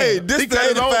 Hey, this the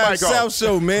 85 South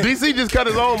Show, man. DC just cut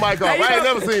his own mic off. I ain't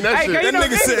never seen that shit. That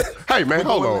nigga said, hey, man,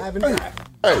 hold on.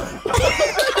 Hey.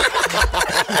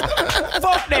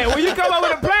 Fuck that. When you come up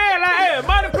with a plan, like, hey,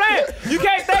 money plan, you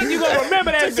can't think think you gonna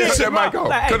remember that shit? Cut that mic off.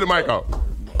 Like, Cut the mic off.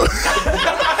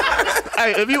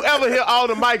 Hey, if you ever hear all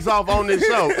the mics off on this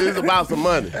show, it's about some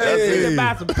money. That's it. It's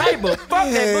about some paper. Fuck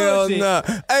that Hell bullshit. nah.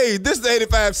 Hey, this is the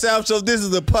 85 South Show. This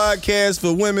is a podcast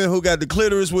for women who got the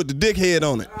clitoris with the dick head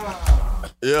on it.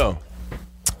 Yeah.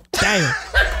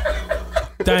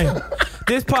 Damn.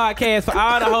 This podcast for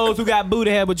all the hoes who got booty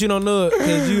hair, but you don't know it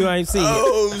because you ain't see it.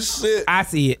 Oh, shit. I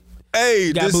see it.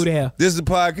 Hey, got booty hair. This is a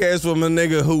podcast for my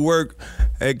nigga who work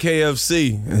at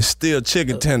KFC and steal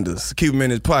chicken tenders. Keep them in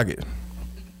his pocket.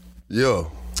 Yeah.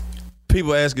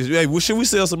 People ask us, hey, should we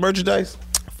sell some merchandise?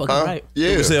 Fucking right. Yeah.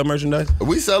 Should we sell merchandise?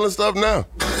 We selling stuff now.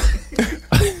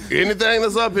 Anything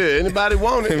that's up here, anybody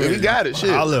want it, we got it. Shit.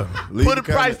 Put a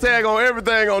price tag on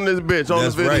everything on this bitch on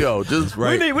That's the video. right. Just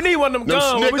right. We need one of them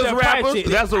guns. We Snickers just price rappers. shit.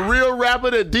 That's a real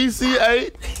rapper that DC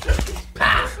ate.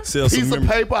 Sell Piece some of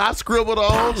paper I scribbled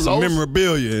on. some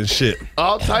memorabilia and shit.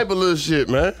 All type of little shit,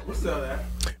 man.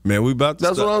 Man, we about to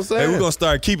That's start. what I'm saying. Hey, we're going to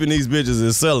start keeping these bitches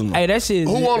and selling them. Hey, that shit.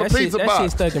 Who want a that pizza shit, box? That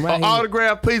shit stuck in my An head.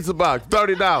 autographed pizza box,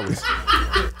 $30.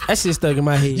 That shit stuck in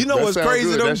my head. You know what's sound crazy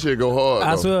good. though? That shit go hard.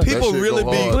 I though. swear. That People shit really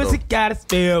go be- hard, Pussy though. got a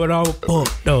spell, but I'm a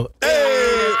fuck though.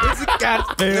 Hey, Pussy got a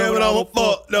spell, damn it, but I'm a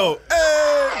fuck. No.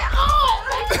 Hey.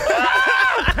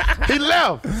 He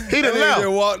left. He done That nigga just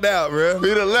left. walked out, bro.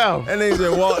 He done left. That nigga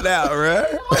just walked out, bro.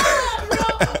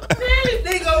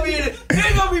 They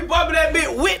gonna be bumping that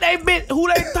bitch with they bitch who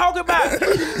they talking about.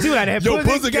 See what that Your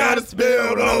pussy got a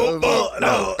spell, but I'm a fuck.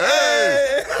 No.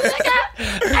 Hey.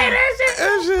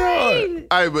 that shit hard.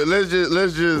 Hey, but let's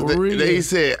just. He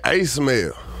said a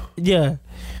smell. Yeah.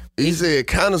 He said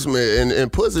kind of smell,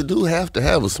 and pussy do have to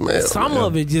have a smell. Some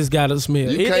of it just got a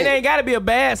smell. You It can't- ain't got to be a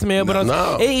bad smell, but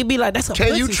No. it be like that's a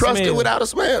Can you pussy trust smell. it without a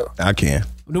smell? I can.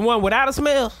 The one without a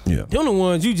smell? Yeah. Them the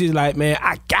ones you just like, man,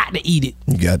 I got to eat it.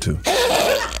 You got to.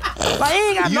 Like, it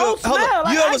ain't got no smell.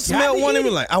 Like, you I ever smell gotta one eat and be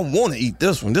it. like, I want to eat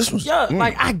this one. This one's. Yeah,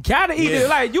 like, I got to eat it.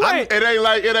 Like, you ain't. It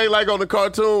ain't like on the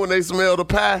cartoon when they smell the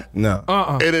pie. No.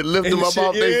 And it lift And them up shit,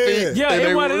 off their feet. Yeah, and it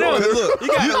they one of them. roll. Look, You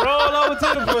got to roll over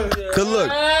to the pussy. Cause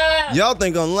look, y'all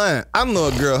think I'm lying. I know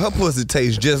a girl, her pussy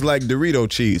tastes just like Dorito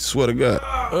cheese. Swear to God.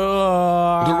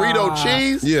 Dorito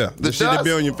cheese? Yeah, the shit that dust?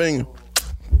 be on your finger.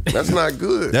 That's not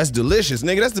good. That's delicious,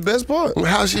 nigga. That's the best part.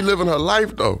 How she living her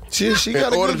life though? She in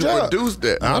got a order good to job. produce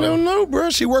that. I don't know,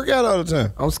 bro. She work out all the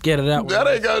time. I'm scared of that one. That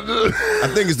ain't got to do. I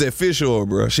think it's that fish oil,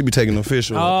 bro. She be taking the fish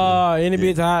oil. Oh, any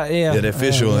bitch, yeah. Yeah, that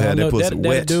fish oil had that pussy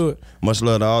wet. Do it. Much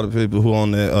love to all the people who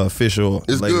on that fish oil.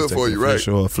 It's Ladies good take for the you, right? Fish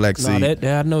oil, No, flaxseed.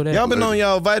 I know that. Y'all been on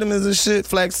y'all vitamins and shit,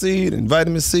 flaxseed and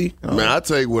vitamin C. Man, I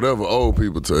take whatever old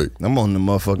people take. I'm on the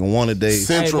motherfucking one a day.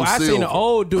 Hey, well, I seen an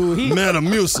old dude.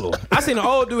 Metamucil. I seen an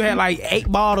old dude had like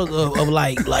 8 bottles of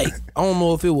like I don't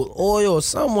know if it was oil or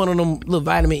some one of them little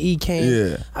vitamin E cans.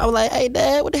 Yeah. I was like, hey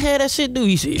Dad, what the hell that shit do?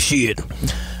 He said, shit,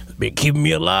 been keeping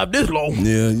me alive this long.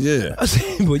 Yeah. I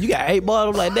said, well, you got 8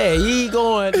 bottles like that. You ain't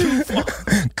going too far.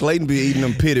 Clayton be eating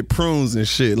them pitted prunes and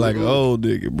shit like an old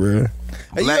nigga, bro.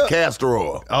 Hey, Black castor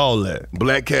oil. All that.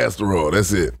 Black castor oil.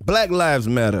 That's it. Black lives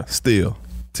matter still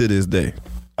to this day.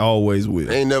 Always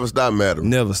will. Ain't never stop mattering.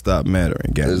 Never stop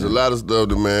mattering, guys. There's a lot of stuff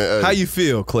that, man. How you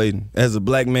feel, Clayton, as a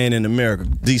black man in America?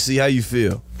 DC, how you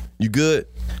feel? You good?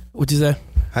 What you say?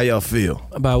 How y'all feel?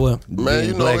 About what? Man,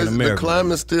 you know, black in the America.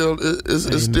 climate still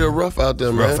it's still rough out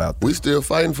there, man. rough out there. We still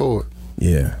fighting for it.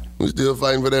 Yeah. We still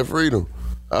fighting for that freedom.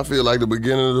 I feel like the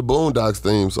beginning of the Boondocks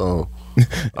theme song.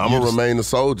 I'm gonna remain a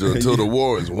soldier until the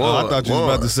war is won. Oh, I thought you was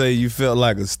about to say you felt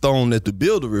like a stone that the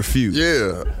builder refused.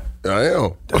 Yeah, I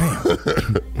am.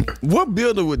 What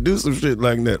builder would do some shit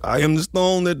like that? I am the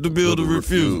stone that the builder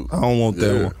refused. I don't want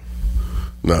that one.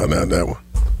 No, not that one.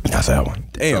 That's that one.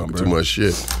 Damn, Talking bro. too much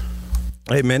shit.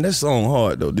 Hey, man, that song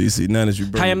hard, though, DC. Now that you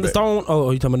bring I it am the back. stone.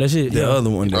 Oh, you talking about that shit? The other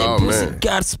one. Oh, man.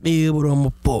 Got to spill, but I'm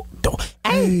a fuck though.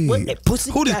 Hey, what that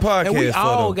pussy? Who this got- And we podcast for,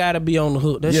 all though? gotta be on the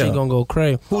hook. That Yeah. shit gonna go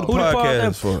crazy. Who the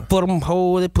podcast for? For them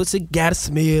hoes, that pussy got to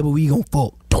smell, but we gonna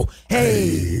fuck though.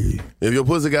 Hey. If your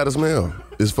pussy got a smell,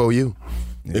 it's for you.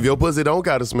 If your pussy don't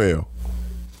got a smell,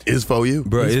 it's for you.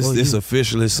 Bro, it's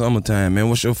officially summertime, man.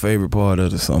 What's your favorite part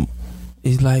of the summer?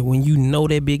 It's like when you know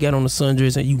that bitch got on the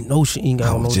sundress and you know she ain't got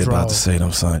I on no was just about to drawers. say them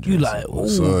sundresses. You like, ooh,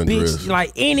 Sundress. bitch.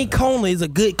 Like any corner is a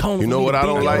good corner. You know for me what to I beat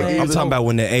don't your like ass either? I'm talking about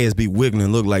when the ass be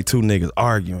wiggling, look like two niggas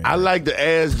arguing. I like the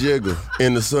ass jiggle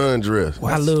in the sundress.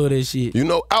 I love that shit. You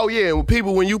know, oh yeah, when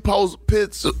people, when you post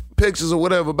pictures or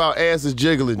whatever about asses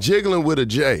jiggling with a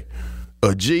J.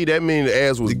 A G, that means the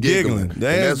ass was giggling. The And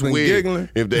ass that's been weird. giggling.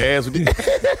 If the ass was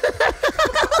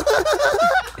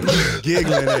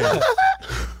giggling ass.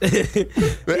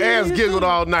 The ass giggled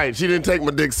all night. She didn't take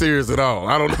my dick serious at all.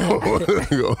 I don't know what's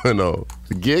going on.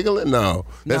 Giggling? No.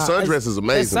 That sundress is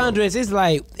amazing. That sundress is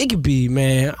like, it could be,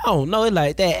 man. I don't know. It's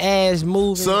like that ass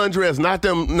moving. Sundress, not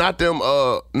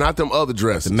them other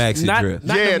dresses. The maxi dress.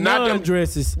 Not them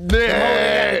dresses.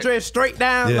 Yeah. The dress straight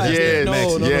down. Yeah, like,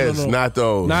 yes, not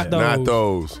those. Not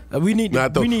those. We need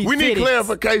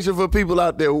clarification for people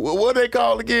out there. What they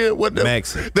call again? What the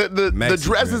maxi? The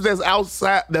dresses that's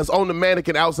outside, that's on the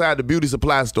mannequin outside the beauty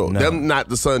supply store. Them not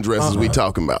the sundresses we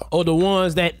talking about. Or the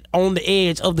ones that on the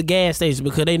edge of the gas station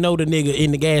because they know the nigga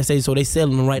in the gas station, so they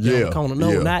selling them right there on the corner.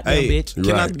 No, not them, bitch.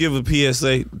 Can I give a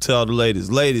PSA to all the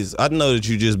ladies? Ladies, I know that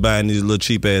you just buying these little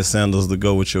cheap ass sandals to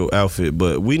go with your outfit,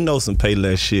 but we know some pay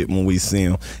less shit when we see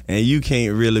them, and you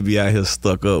can't really be out here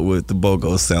stuck up with the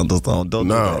BOGO sandals on. Don't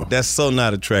do that. That's so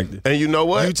not attractive. And you know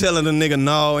what? You telling a nigga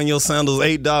no and your sandals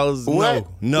 $8? What?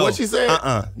 No. What she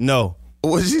said? No.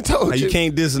 What she told you? You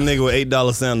can't diss a nigga with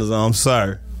 $8 sandals on. I'm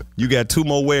sorry. You got 2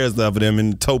 more wears of them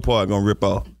and the toe part gonna rip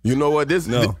off. You know what? This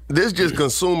just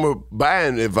consumer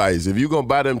buying advice. If you gonna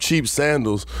buy them cheap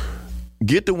sandals,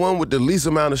 get the one with the least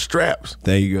amount of straps.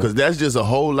 There you go. Because that's just a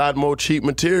whole lot more cheap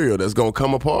material that's gonna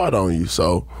come apart on you.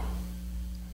 So.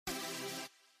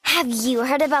 Have you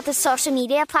heard about the social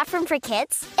media platform for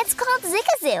kids? It's called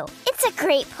Zigazoo. It's a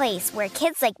great place where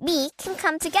kids like me can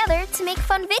come together to make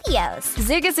fun videos.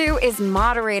 Zigazoo is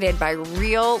moderated by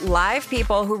real, live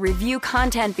people who review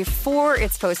content before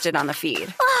it's posted on the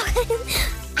feed. Oh,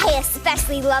 I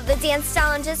especially love the dance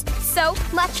challenges. So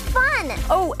much fun.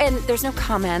 Oh, and there's no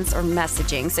comments or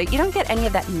messaging, so you don't get any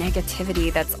of that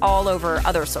negativity that's all over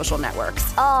other social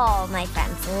networks. All my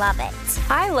friends love it.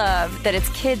 I love that it's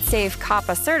kid-safe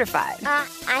COPPA certified.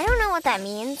 I don't know what that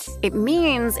means. It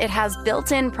means it has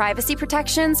built-in privacy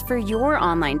protections for your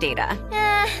online data.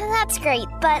 That's great,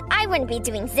 but I wouldn't be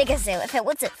doing Zigazoo if it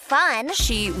wasn't fun.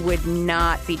 She would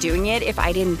not be doing it if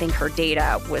I didn't think her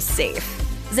data was safe.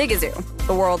 Zigazoo,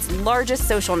 the world's largest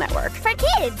social network. For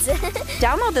kids!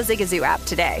 Download the Zigazoo app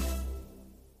today.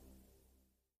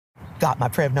 Got my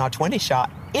Prevnar 20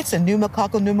 shot. It's a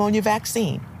pneumococcal pneumonia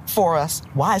vaccine. For us,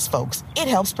 wise folks, it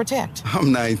helps protect.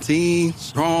 I'm 19,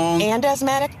 strong. And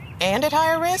asthmatic, and at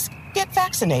higher risk. Get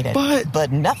vaccinated.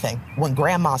 But nothing when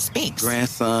grandma speaks.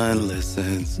 Grandson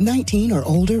listens. 19 or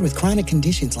older with chronic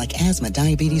conditions like asthma,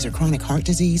 diabetes, or chronic heart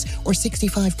disease, or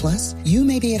 65 plus, you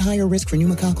may be at higher risk for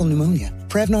pneumococcal pneumonia.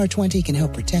 Prevnar 20 can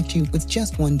help protect you with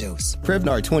just 1 dose.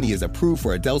 Prevnar 20 is approved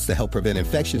for adults to help prevent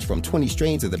infections from 20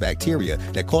 strains of the bacteria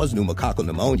that cause pneumococcal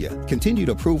pneumonia. Continued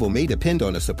approval may depend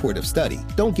on a supportive study.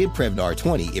 Don't get Prevnar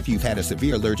 20 if you've had a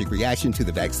severe allergic reaction to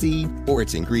the vaccine or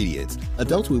its ingredients.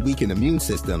 Adults with weakened immune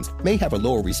systems may have a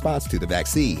lower response to the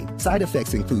vaccine. Side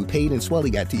effects include pain and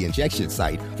swelling at the injection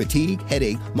site, fatigue,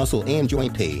 headache, muscle, and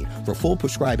joint pain. For full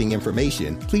prescribing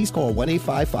information, please call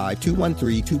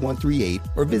 1-855-213-2138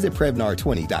 or visit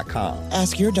Prevnar20.com.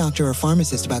 Ask your doctor or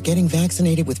pharmacist about getting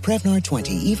vaccinated with Prevnar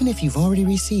 20, even if you've already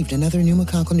received another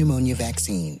pneumococcal pneumonia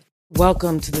vaccine.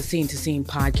 Welcome to the Scene to Scene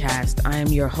podcast. I am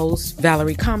your host,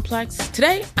 Valerie Complex.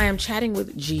 Today, I am chatting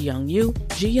with Ji Young Yu.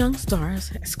 Ji Young stars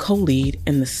as co-lead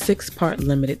in the 6-part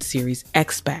limited series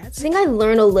Expats. I think I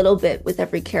learn a little bit with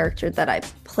every character that I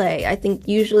play. I think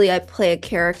usually I play a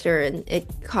character and it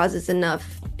causes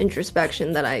enough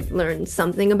introspection that I learn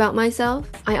something about myself.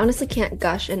 I honestly can't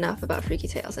gush enough about Freaky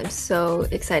Tales. I'm so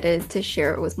excited to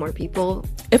share it with more people.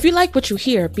 If you like what you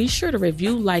hear, be sure to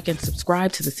review, like, and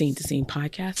subscribe to the Scene to Scene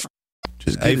podcast.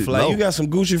 Hey, Fly, you got some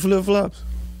Gucci flip-flops?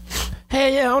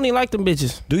 Hell yeah, I don't even like them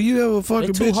bitches. Do you ever fuck a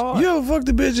bitch? Hard. You ever fuck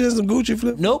the bitch in some Gucci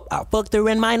flip? Nope, I fucked her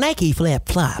in my Nike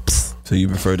flip-flops. So you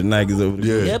prefer the Nikes over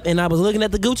the Yep, and I was looking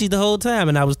at the Gucci the whole time,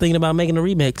 and I was thinking about making a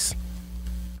remix.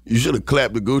 You should have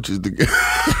clapped the Gucci's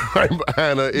right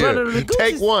behind her ear. Brother,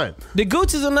 Take one. The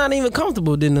Gucci's are not even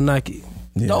comfortable than the Nike.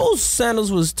 Yeah. Those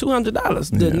sandals was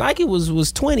 $200. The Nike was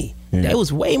 $20. Yeah. They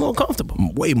was way more comfortable.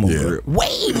 Way more grip.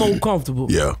 Way more comfortable.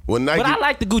 Yeah. Well, Nike, but I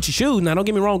like the Gucci shoes. Now, don't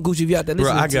get me wrong, Gucci, if you out there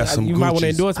listening, I got some you Gucci's. might want to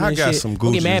endorse me. I got some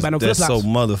Gucci's. Get mad by no that's flip-flops. so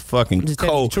motherfucking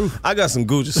cold. I got some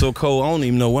Gucci so cold, I don't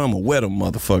even know where I'm going to wear them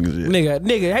motherfuckers yet.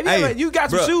 Nigga, have you ever, you got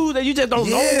some shoes that you just don't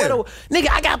know where to, nigga,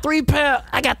 I got three pair of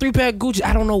Gucci.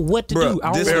 I don't know what to do.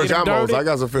 I don't Ferragamos. I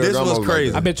got some Ferragamos. This was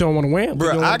crazy. I bet you don't want to wear them.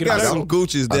 Bro, I got some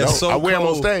Gucci's that's so cold. I wear them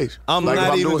on stage. I'm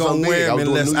not even going to wear them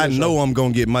unless I know I'm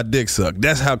going to get my dick sucked.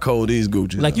 That's how cold these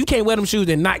Gucci's are. Like, you can't wear them shoes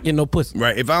and not get no pussy.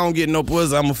 Right. If I don't get no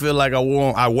pussy, I'm going to feel like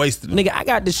I wasted them. Nigga, I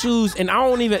got the shoes and I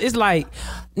don't even, it's like,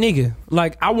 nigga,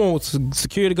 like I want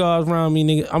security guards around me,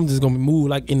 nigga. I'm just going to move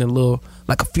like in a little,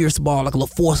 like a fierce ball, like a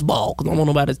little force ball, because I don't want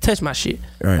nobody to touch my shit.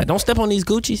 Right. Like, don't step on these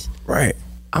Gucci's. Right.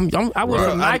 I went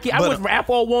from Nike. I went from Air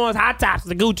Force Ones, high tops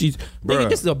to Gucci's. Nigga,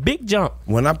 this is a big jump.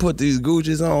 When I put these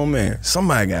Gucci's on, man,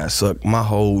 somebody got to suck my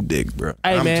whole dick, bro.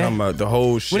 Hey, I'm man. talking about the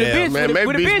whole shit. Man,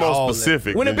 maybe be more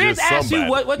specific. When a bitch asks you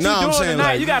what you doing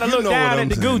tonight, you gotta look down at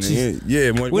the Gucci's.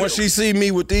 Yeah, when she see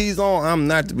me with these on, I'm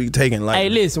not to be taken like. Hey,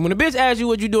 listen, when a bitch asks you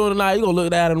what you doing tonight, you gonna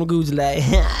look down at them Gucci like.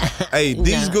 Hey,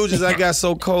 these Gucci's I got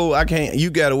so cold, I can't. You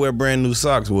gotta wear brand new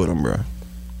socks with them, bro.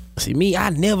 See me, I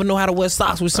never know how to wear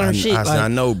socks with certain shit. I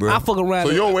know, bro. I fuck around.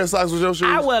 So you don't wear socks with your shoes?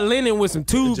 I wear linen with some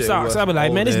tube socks. I be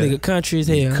like, man, this nigga country as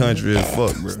hell. Country as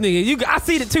fuck, bro. This nigga, I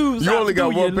see the tube socks. You only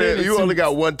got one pair. You only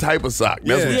got one type of sock.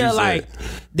 That's what you said. Like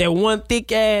that one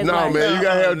thick ass. No, like, man, you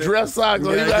gotta have dress socks.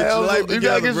 Or you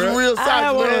gotta get some real socks, I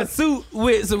have man. on a suit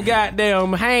with some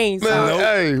goddamn Hanes. Man,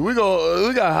 hey, we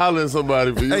gotta holler at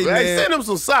somebody for you. Hey, send them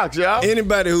some socks, y'all.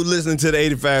 Anybody who listening to the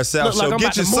 85 South Show,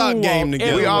 get your sock game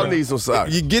together. We all need some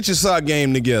socks. You get your sock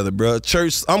game together, bro.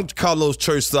 Church, I'm call those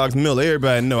church socks Miller.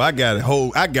 Everybody know I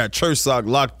got church sock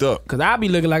locked up. Cause I be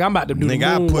looking like I'm about to do the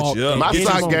I put moonwalk. you up.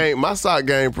 My sock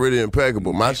game pretty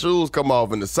impeccable. My shoes come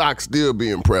off and the socks still be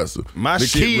impressive.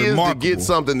 The key is to get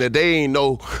something that they ain't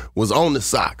know was on the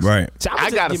socks. Right.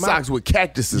 I got socks with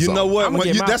cactuses on. You know what?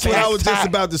 That's what I was just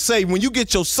about to say. When you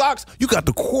get your socks, you got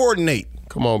to coordinate.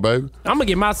 Come on, baby. I'm gonna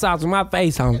get my socks with my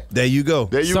face on. There you go.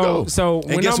 So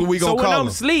and guess what we gonna call them? When I'm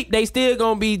asleep, they still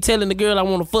gonna be telling the girl I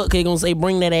want to fuck. They gonna say,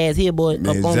 "Bring that ass here, boy."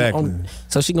 Exactly.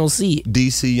 So she gonna see it.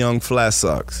 DC Young Flat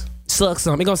Socks. Suck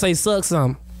some. They gonna say suck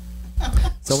some.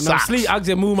 So when I'm asleep, I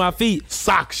just move my feet.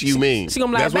 Socks, you mean? She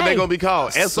gonna be like, that's what they gonna be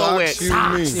called. SOX.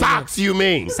 Socks, you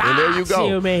mean? And there you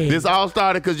go. This all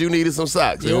started because you needed some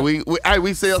socks. Yeah. And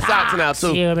we sell socks now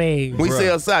too. We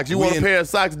sell socks. You want a pair of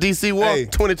socks? DC Walk,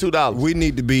 $22. We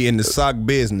need to be in the sock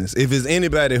business. If there's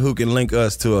anybody who can link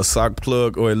us to a sock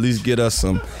plug or at least get us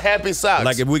some happy socks,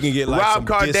 like if we can get like Rob some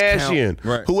Kardashian,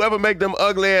 right. Whoever make them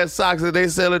ugly ass socks that they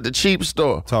sell at the cheap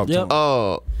store. Talk to them.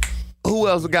 Who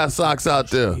else got socks out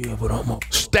there?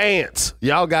 Stance.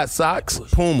 Y'all got socks?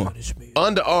 Puma.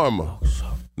 Under Armour.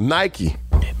 Nike.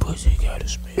 That pussy got a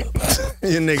smell.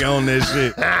 Your nigga on that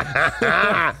shit.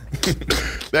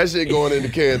 That shit going in the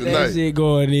can tonight. That shit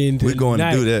going in tonight. We're going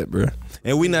to do that, bro.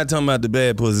 And we not talking about the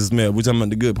bad pussy smell. We talking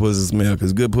about the good pussy smell.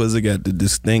 Because good pussy got the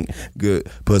distinct good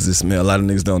pussy smell. A lot of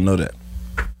niggas don't know that.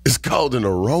 It's called an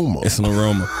aroma. It's an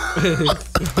aroma.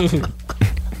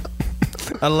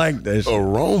 I like that shit.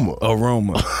 Aroma.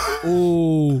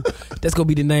 Ooh, that's gonna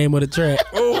be the name of the track.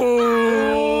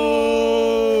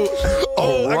 Ooh,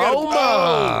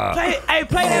 aroma.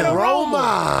 Play that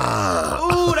aroma.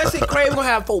 Ooh, that shit crazy. We're gonna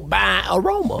have folk buy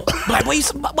aroma. Like, you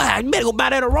better go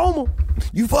buy that aroma.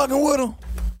 You fucking with him?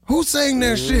 Who sang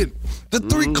that shit? The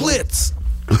Three Clits.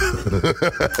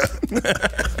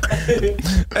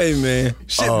 Hey man,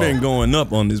 shit been going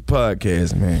up on this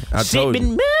podcast, man. I told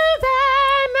you.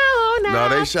 No,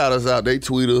 they shout us out. They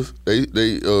tweet us.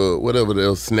 They whatever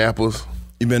they'll snap us.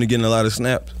 You been getting a lot of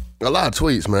snaps? A lot of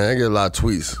tweets, man. I get a lot of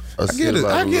tweets. I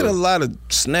get a lot of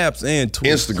snaps and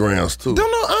tweets. Instagrams too.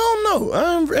 I don't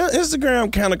know.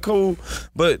 Instagram kind of cool,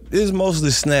 but it's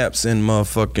mostly snaps and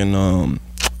motherfucking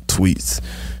tweets.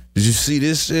 Did you see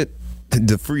this shit?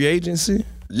 The free agency?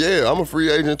 Yeah, I'm a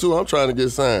free agent too. I'm trying to get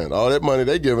signed. All that money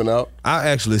they giving out. I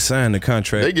actually signed the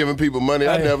contract. They giving people money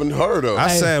I never heard of. I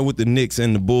signed with the Knicks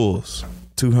and the Bulls.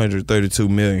 $232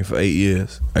 million for 8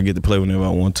 years. I get to play whenever I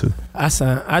want to. I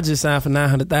just signed for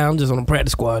 $900,000. I'm just on the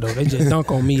practice squad though. They just dunk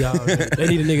on me, y'all. They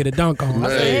need a nigga to dunk on. I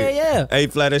said, yeah. Hey,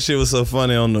 Fly, that shit was so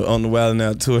funny on the Wild 'N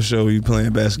Out tour show. You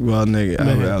playing basketball,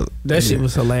 nigga. That shit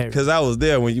was hilarious. Cause I was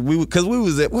there when we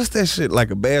was at what's that shit,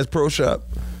 like a Bass Pro Shop.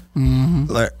 Mm-hmm.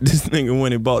 Like this nigga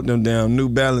when he bought them down New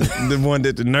Balance, the one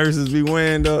that the nurses be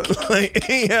wearing though. Like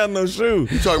he ain't had no shoes.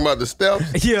 You talking about the steps?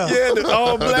 Yeah, the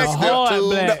all black,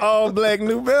 the all black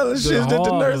New Balance shit that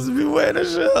the nurses be wearing. That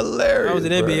shit hilarious. I was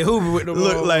in that big hooping with them.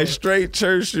 Look like straight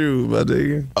church shoes, my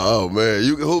nigga. Oh man,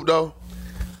 you can hoop though.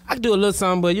 I could do a little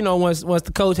something, but you know, once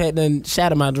the coach had done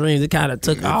shattered my dreams, it kind of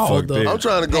took all the. I'm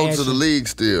trying to go to the league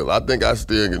still. I think I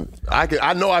still can.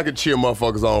 I know I can cheer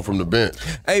motherfuckers on from the bench.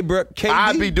 Hey, bro,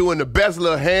 I be doing the best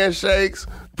little handshakes,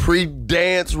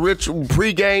 pre-dance ritual,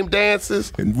 pre-game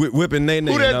dances, and whipping they.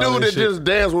 Who that dude that just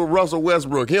danced with Russell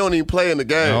Westbrook? He don't even play in the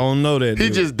game. I don't know that. He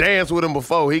just danced with him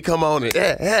before. He come on and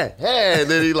and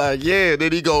then he like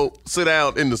then he go sit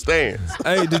down in the stands.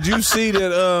 Hey, did you see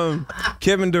that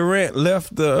Kevin Durant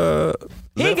left the?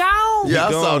 He gone. Yeah,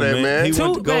 I saw that, man. He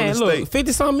went to Golden State. Look,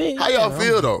 50-something million. How y'all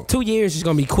feel though? 2 years is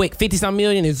gonna be quick. 50-something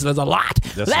million is a lot.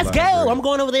 Let's go. I'm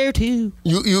going over there too.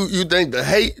 You think the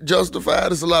hate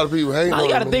justified? There's a lot of people hating. You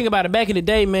got to think about it. Back in the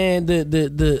day, man,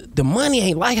 the money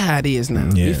ain't like how it is now.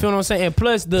 Yeah. You feel what I'm saying? And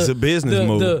plus it's a business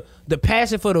move. the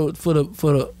passion for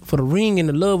the ring and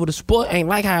the love of the sport ain't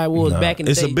like how it was back in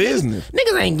the day. It's a business.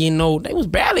 Niggas ain't getting no. They was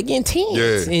barely getting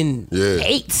 10s and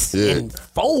 8s and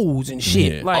 4s and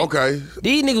shit. Yeah. Like, okay,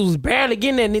 these niggas was barely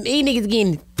getting that, and these niggas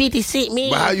getting 56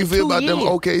 million. But how you feel about them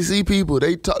OKC people?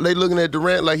 They looking at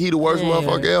Durant like he the worst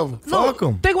motherfucker ever. Fuck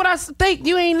him. Think what I think.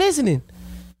 You ain't listening.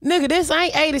 Nigga, this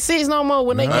ain't 86 no more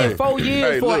when they get 4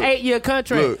 years for an 8-year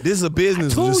contract. Look, this is a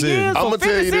business 2 decision. years I'm for gonna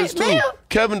tell you this 56 too. million?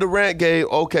 Kevin Durant gave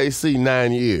OKC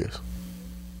 9 years.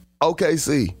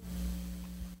 OKC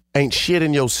ain't shit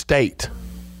in your state.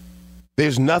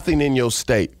 There's nothing in your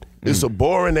state. It's a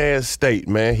boring ass state,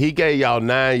 man. He gave y'all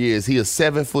 9 years. He a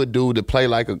 7-foot dude that play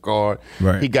like a guard.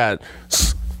 Right. He got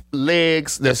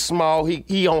legs that's small.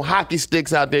 He on hockey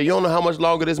sticks out there. You don't know how much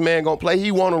longer this man gonna play. He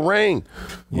want a ring.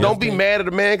 Don't be mad at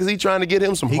the man because he trying to get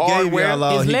him some hardware.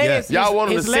 Y'all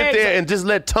want him to sit there and just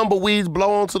let tumbleweeds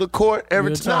blow onto the court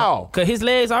every time. No. Cause his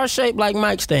legs are shaped like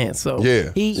mic stands. So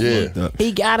he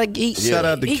gotta Shout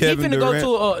out to Kevin finna Durant.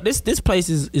 go to this place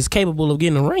is capable of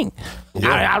getting a ring.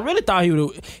 I really thought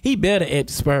he better at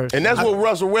the Spurs. And that's what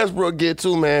Russell Westbrook get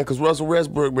too, man. Cause Russell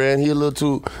Westbrook, man,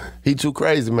 he too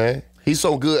crazy, man. He's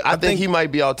so good. I think he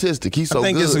might be autistic. He's so good.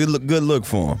 I think it's a good look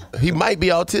for him. He might be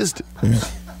autistic.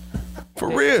 For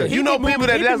real. You know people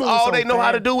that's all they know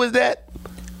how to do is that?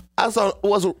 I saw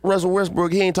Russell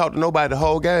Westbrook, he ain't talked to nobody the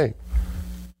whole game.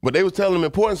 But they was telling him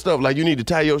important stuff like you need to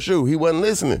tie your shoe. He wasn't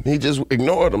listening. He just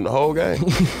ignored them the whole game.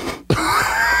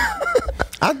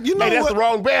 That's the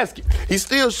wrong basket. He's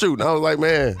still shooting. I was like,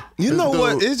 man. You know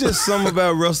what? It's just something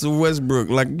about Russell Westbrook.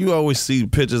 Like, you always see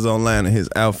pictures online of his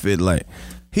outfit. Like,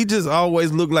 he just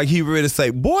always looked like he ready to say,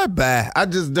 boy, bye. I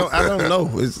don't know.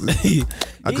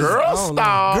 Girl,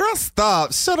 stop. Girl,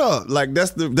 stop. Shut up. Like,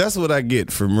 that's what I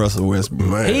get from Russell Westbrook.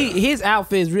 Man. His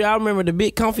outfit is real. I remember the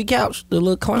big comfy couch, the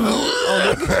little clown.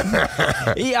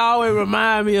 He always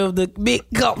remind me of the big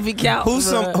comfy couch.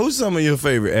 Who's some of your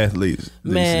favorite athletes?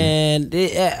 Man,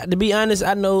 to be honest,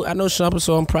 I know Shumpert,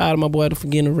 so I'm proud of my boy for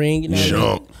getting a ring. You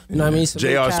know what I mean?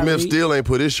 J.R. Smith still ain't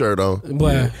put his shirt on.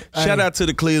 Boy, shout out to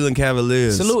the Cleveland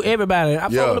Cavaliers. Salute everybody. I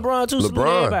follow LeBron too. Salute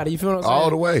everybody. You feel what I'm saying? All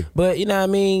the way. But you know what I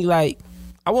mean? Like,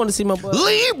 I want to see my boy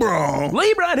LeBron.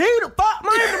 He the fuck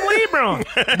man from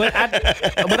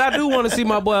LeBron. but I do want to see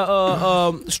my boy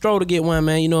Stroh to get one,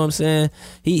 man. You know what I'm saying?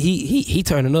 He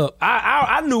turning up.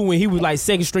 I knew when he was like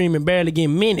second stream and barely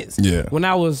getting minutes. Yeah.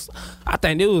 I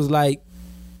think it was like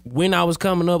when I was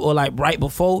coming up or like right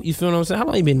before. You feel what I'm saying? How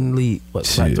long he been in the league?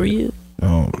 What, like 3 years?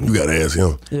 You gotta ask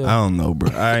him. Yeah. I don't know, bro.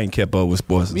 I ain't kept up with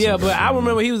sports. Yeah, but I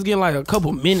remember he was getting like a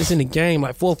couple minutes in the game,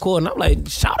 like fourth quarter, and I'm like,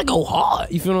 shout to go hard.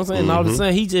 You feel what I'm saying? And all of a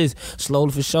sudden, he just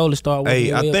slowly for surely started.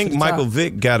 Hey, I think Michael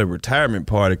Vick got a retirement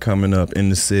party coming up in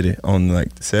the city on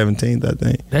like the 17th, I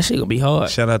think. That shit gonna be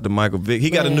hard. Shout out to Michael Vick. He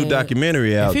got a new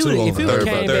documentary out too. If he would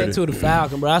came back to the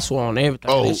Falcon, bro, I swear on everything.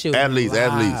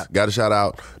 Athletes. Gotta shout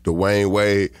out to Dwayne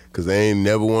Wade, because they ain't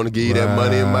never want to give you that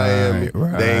money in Miami.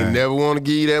 Right. They ain't never want to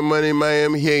give you that money in Miami.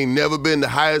 He ain't never been the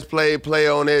highest paid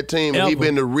player on that team. And he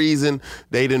been the reason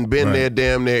they done been there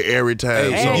damn near every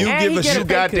time. Hey, so you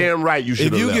goddamn right you should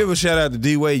have. If you give a shout out to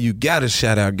D-Wade, you gotta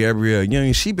shout out Gabrielle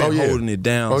Union. She been holding it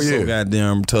down so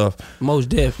goddamn tough. Most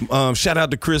def. Shout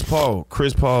out to Chris Paul.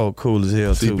 Chris Paul cool as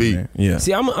hell too, man. Yeah.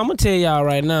 See, I'm gonna tell y'all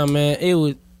right now, man.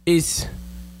 Hey,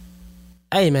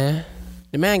 man.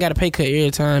 The man got a pay cut every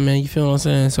time, man. You feel what I'm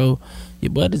saying? So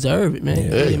your boy deserve it,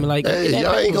 man.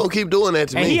 Y'all ain't gonna keep doing that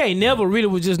to me. And he ain't never really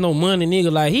was just no money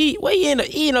nigga. Like he end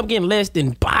up getting less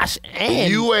than Bosh and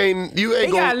you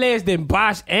ain't got less than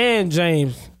Bosh and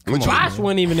James. Bosh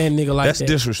wasn't even that nigga like that.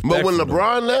 That's disrespectful. But when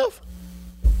LeBron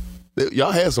left,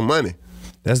 y'all had some money.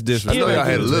 That's disrespectful. I know y'all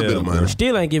had a little bit of money.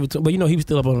 Still ain't give it to him, but you know he was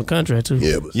still up on the contract too.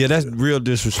 Yeah, that's real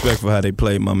disrespectful how they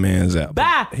played my man's out.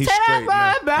 Bye. He's straight,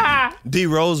 man. Bye. D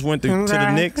Rose went to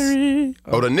the Knicks.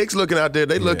 Oh, the Knicks looking out there,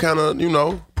 they look kind of,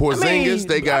 Porzingis.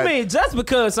 They got. Just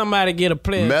because somebody get a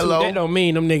player, Melo, that don't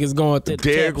mean them niggas going to the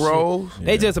Derrick Rose.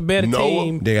 They just a better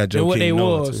team they got than what they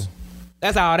Noah was. Too.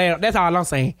 That's all I'm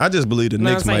saying. I just believe the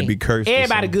Knicks might be cursed.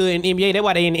 Everybody good in the NBA. That's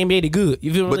why they in the NBA. They good.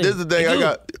 You feel what I'm saying? But this is the thing I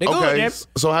got. Okay,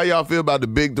 so how y'all feel about the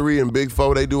Big Three and Big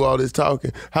Four? They do all this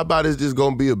talking. How about it's just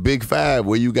gonna be a Big Five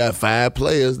where you got 5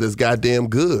 players that's goddamn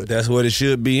good? That's what it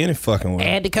should be any fucking way.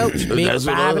 Add the coach, big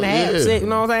 5.5, 6. You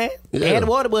know what I'm saying? Yeah. Add the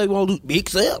water boy. You want to do big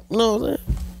 7. You know what I'm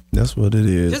saying? That's what it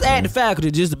is. Just add the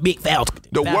faculty, just a big faculty.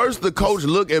 The worse the coach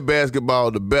look at basketball,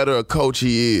 the better a coach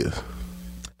he is.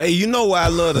 Hey, you know why I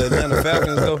love the Atlanta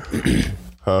Falcons though?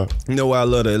 Huh? You know why I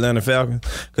love the Atlanta Falcons?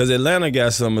 Because Atlanta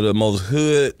got some of the most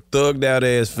hood, thugged out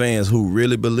ass fans who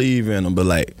really believe in them. But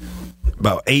like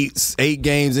about eight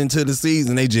games into the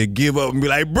season, they just give up and be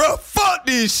like, bro, fuck Fuck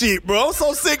this shit, bro. I'm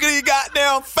so sick of these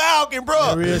goddamn Falcon,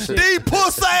 bro. These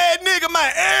pussy ass nigga,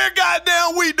 man. Every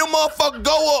goddamn week, them motherfuckers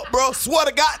go up, bro. Swear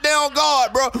to goddamn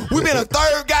God, bro. We been a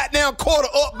third goddamn quarter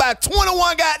up by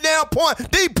 21 goddamn points.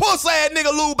 These pussy ass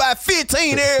nigga lose by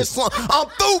 15 every Sunday. I'm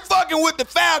through fucking with the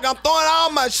Falcon. I'm throwing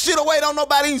all my shit away. Don't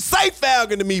nobody even say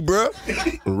Falcon to me, bro.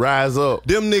 Rise up.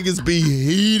 Them niggas be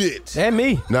heated. That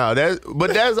me. No, that's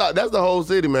the whole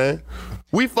city, man.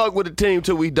 We fuck with the team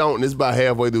till we don't, and it's about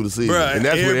halfway through the season. Bruh, and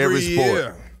that's with every sport.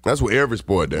 year. That's with every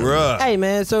sport, damn. Bruh. Hey,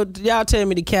 man, so y'all tell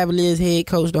me the Cavaliers head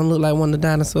coach don't look like one of the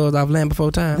dinosaurs off Land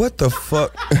Before Time? What the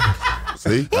fuck?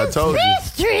 See? I told you.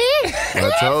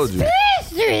 I told you.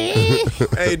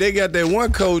 Hey, they got that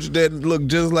one coach that looked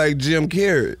just like Jim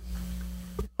Carrey.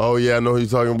 Oh, yeah, I know who you're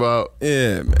talking about.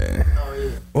 Yeah, man.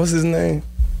 What's his name?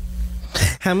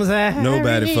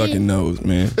 Nobody fucking knows,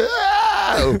 man.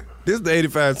 This is the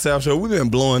 85 South Show. We've been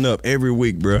blowing up every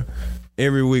week, bro.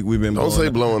 Every week we've been blowing up. Don't say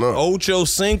blowing up. Ocho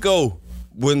Cinco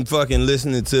wasn't fucking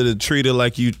listening to the treat her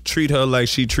like you treat her like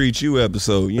she treats you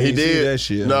episode. You He didn't see did? that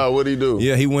shit. No, what'd he do?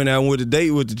 Yeah, he went out with a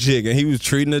date with the chick and he was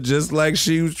treating her just like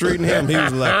she was treating him. He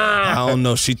was like, I don't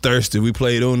know, she thirsty. We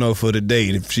played Uno for the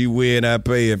date. If she win, I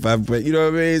pay. If I pay, you know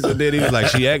what I mean? So then he was like,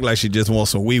 she act like she just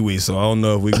wants some wee-wee, so I don't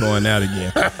know if we going out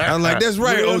again. I'm like, that's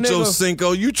right, Real Ocho nigga.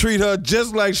 Cinco. You treat her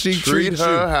just like she Treat treats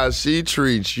her you. how she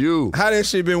treats you. How that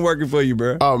shit been working for you,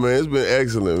 bro? Oh, man, it's been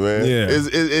excellent, man. Yeah.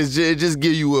 It just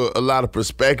give you a lot of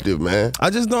perspective, man. I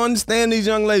just don't understand these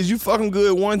young ladies. You fucking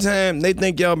good one time, they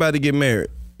think y'all about to get married.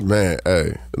 Man,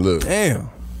 hey, look. Damn.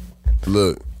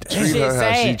 Look. Treat shit her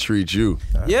how she sad. treats you.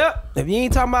 Yep. If you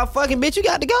ain't talking about fucking, bitch, you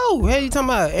got to go. Hey, you talking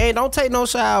about? Hey, don't take no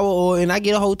shower, and I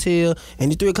get a hotel,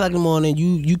 and it's 3 o'clock in the morning.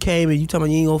 You came and you talking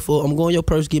about you ain't gonna fuck. I'm going to your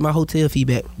purse, get my hotel fee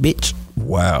back, bitch.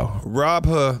 Wow. Rob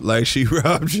her like she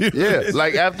robbed you. Yeah,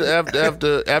 like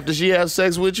after she has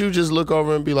sex with you, just look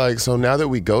over and be like, so now that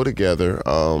we go together,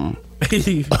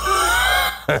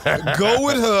 Go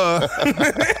with her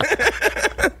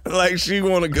like she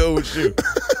want to go with you.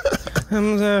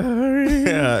 I'm sorry.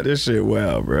 Yeah, this shit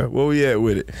wild, bro. Where we at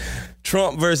with it?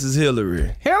 Trump versus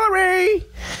Hillary. Hillary,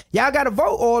 y'all got to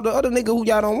vote, or the other nigga who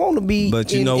y'all don't want to be.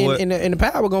 But you know what? In the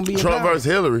power gonna be in Trump power. versus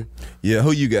Hillary. Yeah,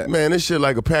 who you got? Man, this shit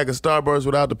like a pack of Starbursts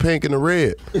without the pink and the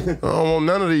red. I don't want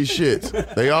none of these shits.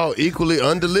 They all equally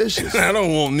undelicious. I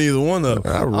don't want neither one of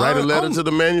them. I write a letter to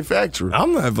the manufacturer.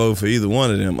 I'm not voting for either one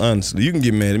of them, honestly. You can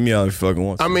get mad at me all you fucking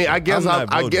want to. I mean, I guess I'm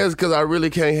not voting. because I really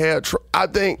can't have Trump. I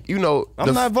think,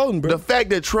 I'm not voting, bro. The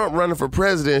fact that Trump running for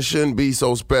president shouldn't be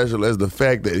so special as the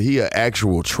fact that he an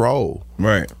actual troll.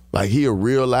 Right. Like, he a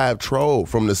real live troll.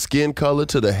 From the skin color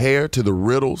to the hair to the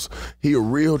riddles, he a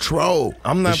real troll.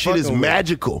 I'm not the shit is fucking with it.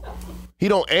 magical. He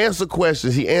don't answer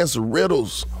questions. He answer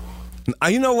riddles.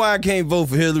 You know why I can't vote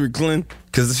for Hillary Clinton?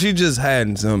 Because she just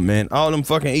hiding something, man. All them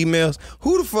fucking emails.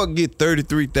 Who the fuck get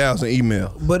 33,000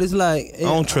 emails? But it's like I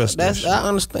don't trust that shit. I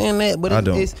understand that, but I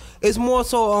don't. It's more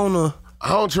so on a. I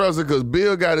don't trust her because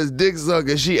Bill got his dick sucked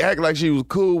and she act like she was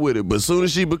cool with it. But as soon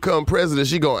as she become president,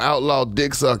 she gonna outlaw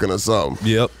dick sucking or something.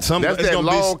 Yep. That's that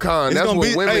long con. it's That's gonna what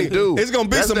be- women hey, do. It's gonna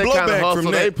be That's some that kind of blowback hustle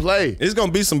from they that. play. It's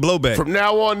gonna be some blowback. From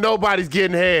now on, nobody's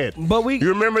getting head. But You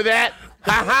remember that?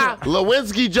 Ha ha.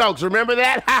 Lewinsky jokes. Remember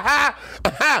that? Ha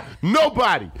ha. Ha.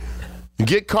 Nobody. You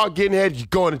get caught getting head, you're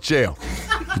going to jail.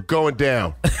 You're going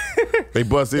down. They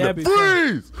bust in.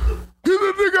 Freeze! Get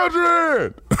that dick out your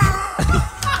hand.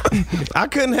 I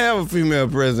couldn't have a female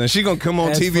president. She gonna come on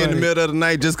That's TV in the funny. middle of the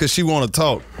night just because she want to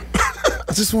talk.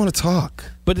 I just want to talk.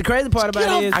 But the crazy part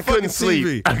about it is I couldn't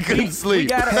sleep. I couldn't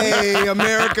sleep. Hey,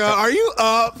 America, are you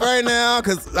up right now?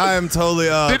 Because I am totally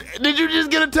up. Did you just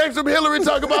get a text from Hillary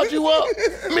talking about you up?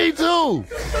 Me too.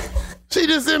 She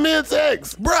just sent me a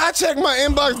text. Bro, I checked my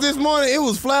inbox this morning. It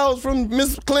was flowers from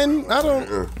Miss Clinton. I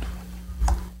don't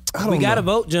we gotta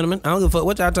vote, gentlemen. I don't give a fuck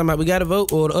what y'all talking about. We gotta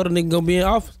vote, or the other nigga gonna be in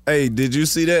office. Hey, did you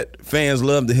see that? Fans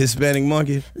love the Hispanic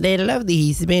monkey. They love the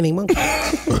Hispanic monkey.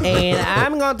 And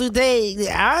I'm going to say,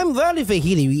 I'm voting for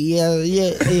Hillary.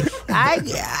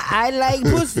 I like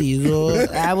pussy, so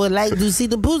I would like to see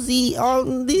the pussy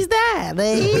on this time.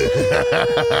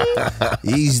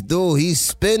 He's the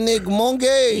Hispanic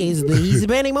monkey. He's the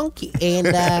Hispanic monkey.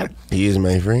 And He is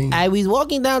my friend. I was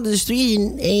walking down the street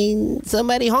and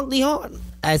somebody honked the horn.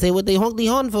 I said, what they honked the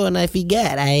horn for? And I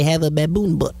forgot I have a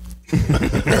baboon butt.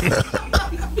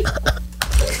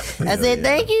 I said,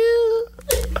 thank you.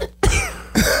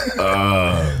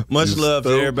 Much love to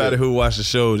everybody who watch the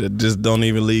show that just don't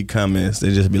even leave comments.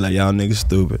 They just be like, y'all niggas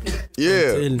stupid.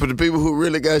 Yeah, for the people who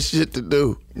really got shit to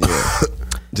do. Yeah.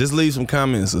 Just leave some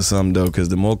comments or something though, because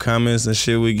the more comments and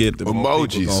shit we get, the more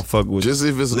people gonna fuck with. Just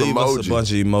if it's an leave emoji. us a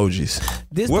bunch of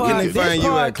emojis. Where can they find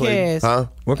you at, Clay? Huh?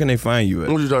 Where can they find you at?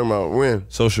 What you talking about? When?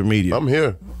 Social media. I'm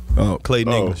here. Oh,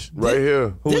 Clayton English. Right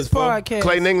here. Who is podcast?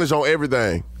 Clayton English on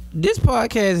everything. This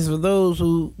podcast is for those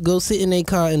who go sit in their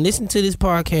car and listen to this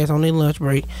podcast on their lunch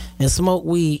break and smoke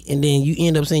weed, and then you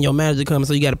end up seeing your manager coming,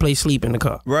 so you got to play sleep in the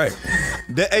car. Right.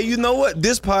 Hey, you know what?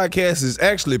 This podcast is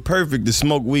actually perfect to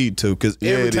smoke weed to, because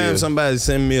every time somebody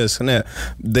send me a snap,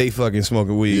 they fucking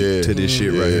smoking weed to this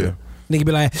shit right here. Nigga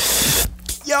be like,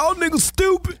 y'all niggas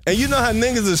stupid. And you know how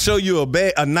niggas will show you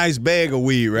a nice bag of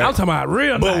weed, right? I'm talking about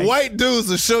real But nice. white dudes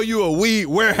will show you a weed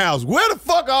warehouse. Where the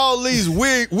fuck are all these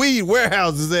weed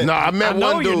warehouses at? No, I met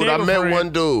one dude. I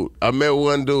met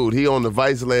one dude. He on the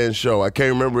Viceland show. I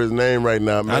can't remember his name right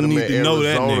now. I need to know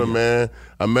that Arizona, nigga. man.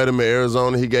 I met him in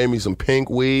Arizona. He gave me some pink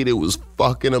weed. It was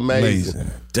fucking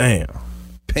amazing. Damn.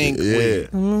 Pink weed.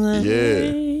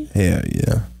 Yeah. Hell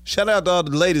yeah. Shout out to all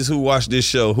the ladies who watch this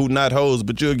show, who not hoes,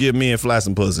 but you'll give me and Fly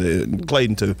some pussy.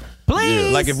 Clayton too. Please.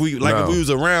 Yeah. Like if we was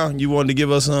around, you wanted to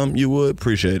give us some, you would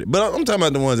appreciate it. But I'm talking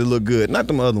about the ones that look good, not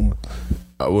them other ones.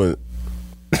 I wouldn't.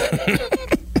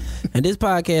 And this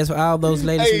podcast for all those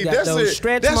ladies who got those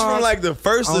stretch marks. That's from like the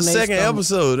first or second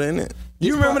episode, ain't it?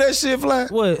 You remember that shit, Fly?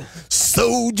 What?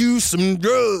 Sold you some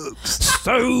drugs.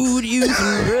 Sold you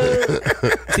some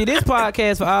drugs. See, this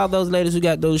podcast for all those ladies who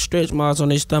got those stretch marks on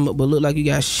their stomach but look like you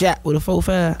got shot with a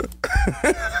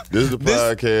 4.5. This is the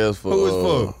podcast for. Who is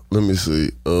for? Let me see.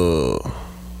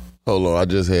 Hold on, I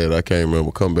just had. I can't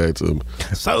remember. Come back to me.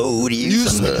 Sold you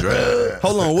some drugs.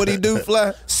 Hold on, what he do,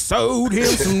 Fly? Sold him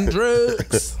some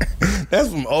drugs. That's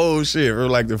from old shit, from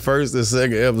like the first or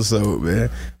second episode, man.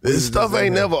 This stuff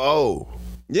ain't never old.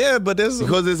 Yeah, but that's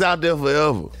because it's out there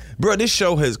forever. Bro, this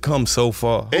show has come so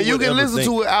far. And you can listen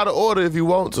to it out of order if you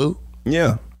want to.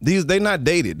 Yeah. They not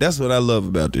dated. That's what I love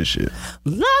about this shit.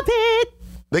 Love it.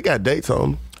 They got dates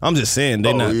on them. I'm just saying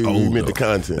they not old. You meant the though.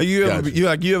 content. You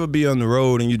ever be on the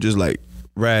road and you just like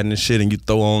riding and shit and you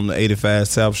throw on the 85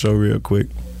 South show real quick?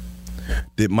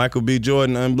 Did Michael B.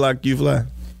 Jordan unblock you, Fly?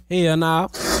 Hell no.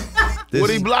 What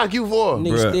he block you for?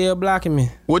 Nigga still blocking me.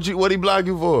 What he block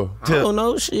you for? I don't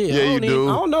know shit. Yeah, you do.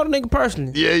 I don't know the nigga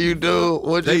personally. Yeah, you do.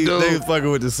 What you do? They fucking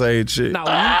with the same shit. No,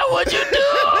 what you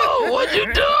do? What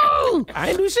you do? I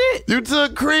ain't do shit. You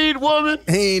took Creed, woman.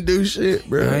 He ain't do shit,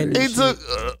 bro. He took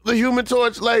the Human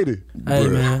Torch lady. Hey,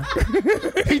 man.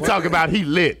 He talking about he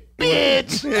lit.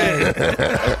 Bitch.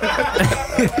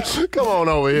 Come on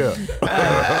over here.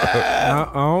 I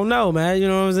don't know, man. You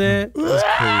know what I'm saying? That's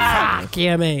crazy. Fuck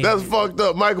yeah, man. That's fucked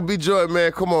up. Michael B. Jordan,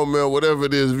 man, come on, man. Whatever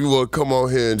it is, if you want to come on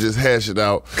here and just hash it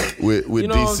out with You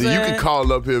know what I'm DC, you can saying?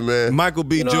 call up here, man. Michael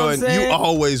B. You know what I'm Jordan, you saying?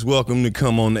 always welcome to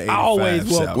come on the 85 Always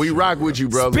South welcome. We show. rock with you,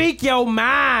 brother. Speak your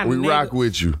mind. We nigga. rock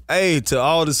with you. Hey, to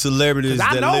all the celebrities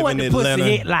I that know live what in the Atlanta,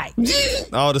 pussy hit like.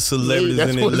 all the celebrities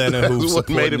That's in what- Atlanta who that's what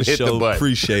made support him the hit the show, button.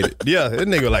 appreciate it. Yeah, that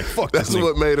nigga like, fuck That's this nigga.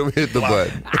 what made him hit the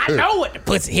button. I know what the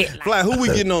pussy hit like. Fly, who we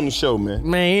getting on the show, man?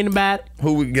 Man, anybody?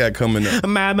 Who we got coming up?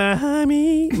 My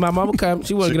mommy. My mama come.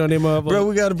 She want to get on them motherfucker. Bro,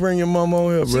 we got to bring your mom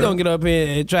on here, She bro. gonna get up here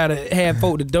and try to have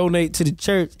folk to donate to the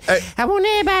church. Hey. I want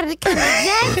everybody to come to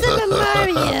Jackson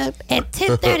Memorial at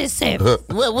 10:37.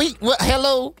 Well,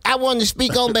 hello. I want to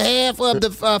speak on behalf of the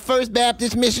First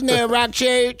Baptist Missionary Rock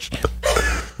Church.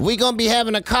 We're gonna be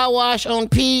having a car wash on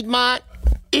Piedmont.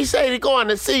 He said he going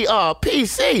to see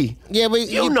PC. Yeah,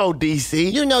 You know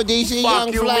DC. You know DC, Fuck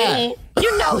Young you, Fly. man.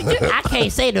 You know, I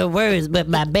can't say the words, but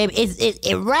my baby,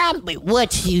 it rhymes with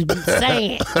what you be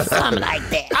saying, something like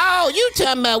that. Oh, you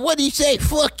talking about what he say?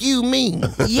 Fuck you, mean?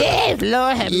 Yes,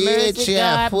 Lord have mercy,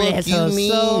 God bless her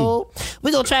soul.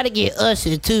 We gonna try to get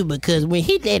Usher too, because when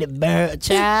he did it,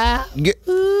 child.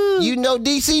 You know,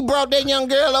 DC brought that young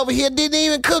girl over here, didn't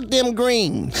even cook them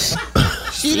greens.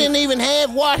 She didn't even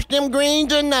have washed them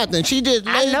greens or nothing. She just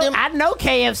laid them. I know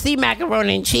KFC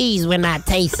macaroni and cheese when I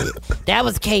taste it. That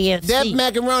was KFC. That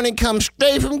macaroni comes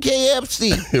straight from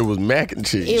KFC. It was mac and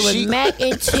cheese. It was mac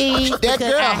and cheese. That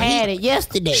girl I had it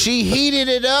yesterday. She heated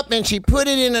it up and she put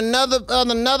it in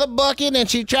another bucket and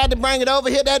she tried to bring it over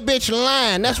here. That bitch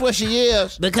lying. That's what she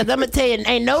is. Because I'm gonna tell you,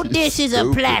 ain't no dishes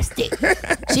of plastic.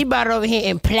 She brought it over here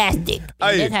in plastic.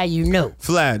 Hey. That's how you know.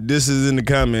 Fly, this is in the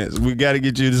comments. We got to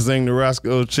get you to sing the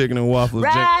Roscoe Chicken and Waffles.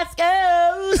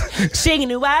 Roscoe's,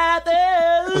 chicken and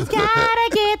waffles. Gotta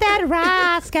get that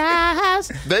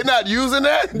Roscoe's. They not using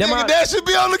that? Nigga, that should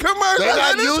be on the commercial. They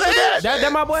not using that?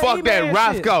 That my boy Fuck E-Man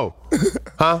that, Roscoe.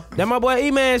 Huh? That my boy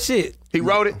E-Man shit. He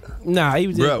wrote it? Nah, he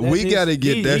was just, Bro, we got to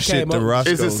get that shit to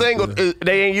Roscoe's. It's a single.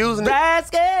 They ain't using it.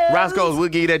 Roscoe's, we'll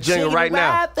give you that jingle right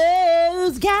now.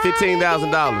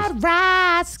 $15,000.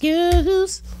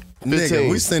 Roscoe's. Nigga,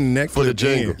 we sending that for the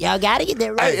jingle. Y'all gotta get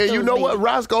that Roscoe's. Hey, and you know what?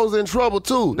 Roscoe's in trouble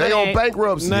too. They on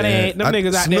bankruptcy. No, they ain't. Them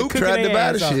niggas out there cooking their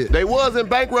ass off. They was in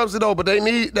bankruptcy though, but they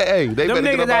need. They them better get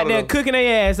niggas up out out there of cooking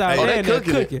their ass off. Oh, they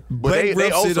cooking. it. But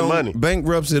they owe some money.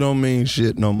 Bankruptcy don't mean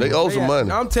shit no more. They owe some money.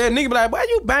 I'm telling niggas like, why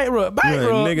you bankrupt? Right,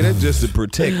 nigga, that's just to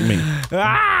protect me.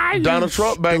 Donald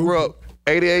Trump bankrupt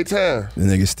 88 times. The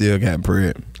nigga still got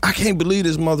bread. I can't believe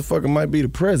this motherfucker might be the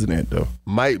president though.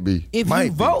 Might be. If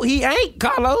you vote, he ain't,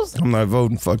 Carlos. I'm not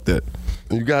voting. Fuck that.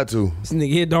 You got to. This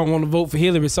nigga here don't want to vote for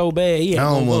Hillary so bad. He ain't I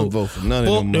don't want to vote for none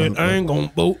of them. Fuck that, I ain't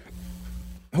gonna vote.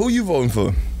 Who you voting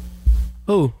for?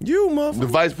 Who? You, motherfucker. The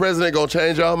vice president gonna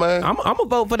change y'all, man? I'm gonna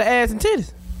vote for the ass and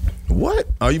titties. What?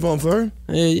 Are you voting for her?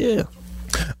 Yeah.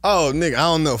 Oh, nigga, I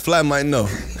don't know. Fly might know.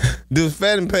 Does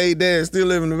Fat and Paid Dad still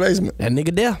live in the basement? That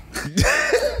nigga there.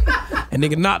 That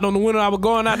nigga knocked on the window. I was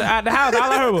going out the house. All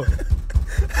I heard was,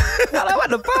 I like, what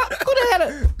the fuck? Who the hell?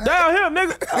 Down here,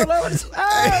 nigga. I like,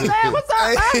 hey, man, what's up,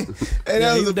 man? Hey,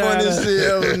 that was the funniest shit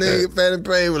ever, nigga. Fat and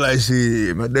Paid was like,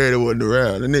 shit, my daddy wasn't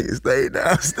around. The nigga stayed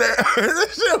downstairs.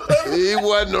 He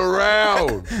wasn't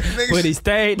around. But he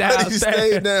stayed downstairs. But he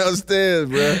stayed downstairs,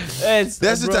 bro. That's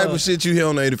the type of shit you hear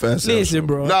on the 85 South. Listen,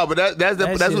 bro. No, but that's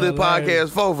what this podcast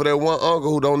for that one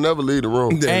uncle who don't never leave the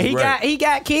room. And he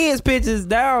got kids' pictures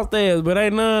downstairs, but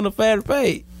ain't none of Fat and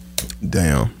Paid.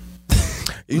 Damn.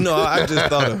 You know, I just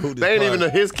thought of who this They ain't even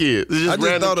his kids. I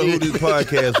just thought of who this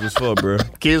podcast was for, bro.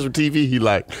 Kids from TV, he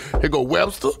like. Here go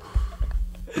Webster.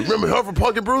 Remember her from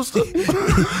Punky Brewster?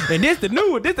 And this the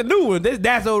new one.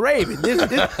 That's So Raven. This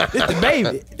the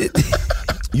baby.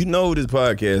 You know who this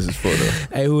podcast is for, though.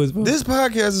 Hey, who is for? This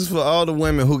podcast is for all the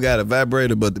women who got a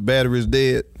vibrator, but the battery's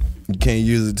dead. You can't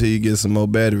use it till you get some more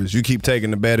batteries. You keep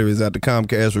taking the batteries out the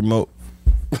Comcast remote.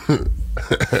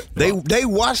 They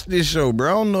watch this show, bro.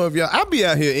 I don't know if y'all. I be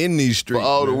out here in these streets. For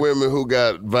all man. the women who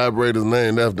got vibrators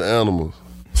named after animals: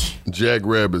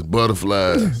 jackrabbits,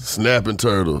 butterflies, snapping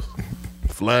turtles,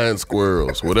 flying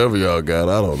squirrels, whatever y'all got.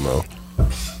 I don't know.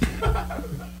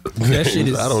 That shit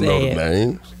is I don't know the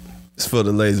names. It's for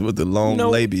the ladies with the long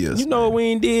labias. You know what we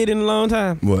ain't did in a long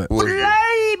time? What? Labia.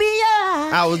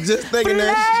 I was just thinking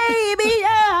that.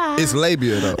 Labia. It's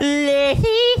labia though.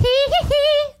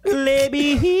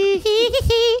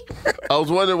 I was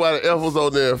wondering why the F was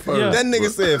on there first. Yeah. That nigga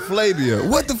said flabia.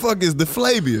 What the fuck is the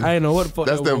flabia? I ain't know what the fuck.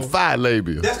 That's them thigh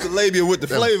labia. That's the labia with the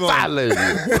flavor thigh on it.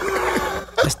 labia.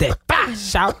 That's that fire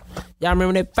shout. Y'all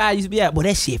remember that fire used to be out? Boy,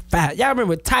 that shit fire. Y'all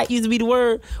remember tight used to be the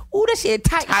word? Ooh, that shit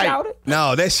tight shouted.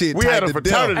 No, that shit We tight had a to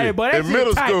fraternity death. Hey, boy, that in shit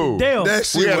middle tight to school. death. That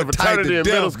shit We had a was tight fraternity to in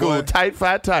death, middle school. boy. Tight,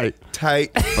 fight, tight.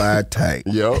 Tight, fire, tight.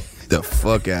 Yo. The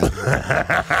fuck out of here.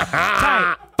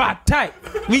 Tight, fight tight.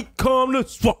 We come to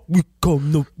swap. We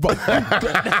come to rock.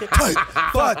 Tight,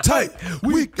 fire, tight.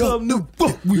 We come to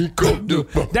fuck. We come to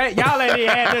fuck. That, y'all ain't even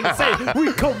had nothing to say.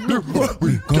 We come to rock.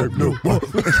 We come to fuck.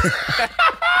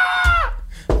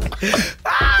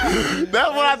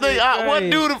 That's what I think. What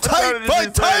do the Tight,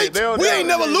 fight, tight. We ain't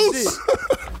never loose.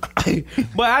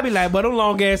 But I be like, but them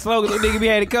long ass slogans, them niggas be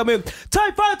had to come in.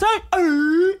 Tight, fight tight.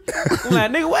 I'm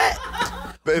like, nigga, what?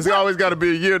 It's always got to be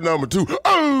a year number 2.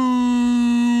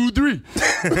 3.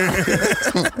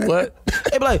 What?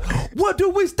 They be like, what do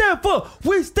we stand for?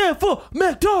 We stand for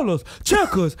McDonald's,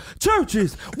 Checkers,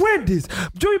 Churches, Wendy's,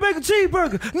 Junior Bacon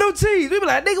Cheeseburger, no cheese. We be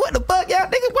like, nigga, what the fuck, y'all?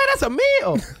 Nigga, what? That's a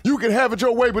meal. You can have it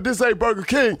your way, but this ain't Burger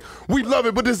King. We love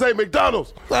it, but this ain't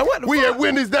McDonald's. Like, what the We fuck? at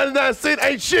Wendy's 99 cents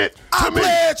ain't shit to I me.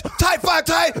 pledge tight, fire,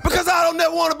 tight because I don't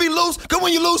never want to be loose. Because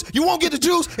when you loose, you won't get the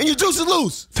juice, and your juice is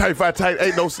loose. Tight, fight, tight.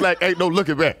 Ain't no slack. Ain't no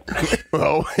looking back.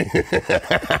 Oh.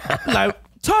 Like,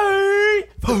 tight,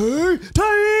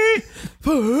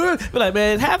 Be like,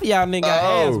 man, half of y'all nigga got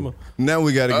asthma. Now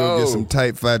we got to go get some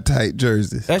tight, fire, tight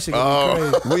jerseys. That shit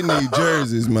gonna be crazy. We need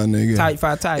jerseys, my nigga. Tight,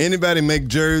 fire, tight. Anybody make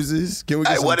jerseys? Can we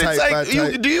get Hey, some what it tight, fire, take?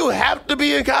 tight? Do you have to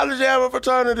be in college to have a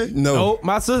fraternity? No. Nope,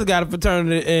 my sister got a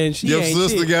fraternity and she Your ain't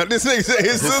sister shit. got, this nigga said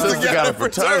his sister got a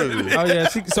fraternity. Oh yeah,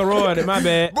 she sorority, my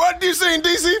bad. Boy, you seen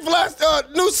DC Flash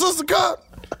new sister car?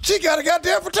 She got a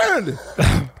goddamn fraternity.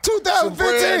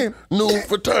 2015. New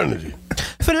fraternity.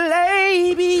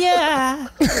 Labia.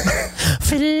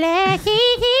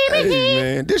 Hey,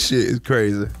 man, this shit is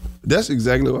crazy. That's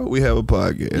exactly why we have a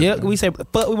podcast. Yep, we say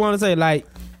fuck. We want to say like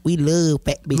we love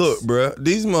fat bitches. Look, bruh,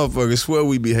 these motherfuckers swear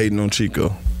we be hating on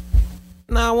Chico.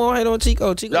 Nah, I won't hate on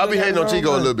Chico. Chico Y'all be hating on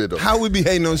Chico a little bit, though. How we be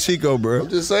hating on Chico, bro? I'm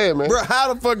just saying, man. Bro,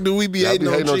 how the fuck do we be Y'all hating,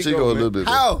 be hating on Chico, a little bit.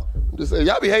 How? Though. I'm just saying,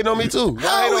 y'all be hating on me too.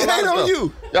 How we hate on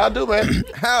you? Y'all do, man.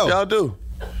 How? Y'all do.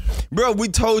 Bro, we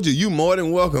told you more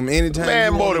than welcome anytime.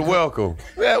 Man, you more wanna than come. welcome.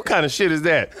 Man, what kind of shit is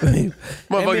that?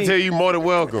 Motherfucker tell you more than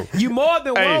welcome. You more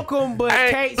than Hey, welcome, but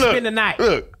can't spend the night.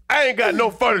 Look, I ain't got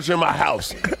no furniture in my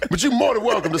house, but you more than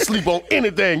welcome to sleep on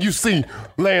anything you see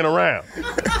laying around.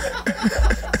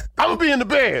 I'm gonna be in the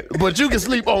bed, but you can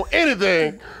sleep on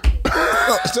anything.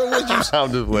 So what you?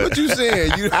 I'm just What you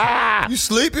saying? You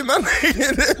sleeping, my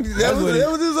nigga? that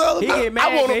was this all He about. get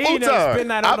mad I want 'cause a he never spend futon.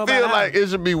 night on I nobody feel house. like it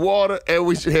should be water and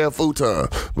we should have futon.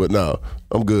 But no,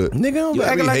 I'm good. Nigga, don't You be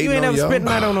acting like you hating ain't on never y'all. spent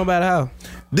night on nobody house.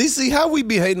 DC, how we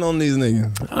be hating on these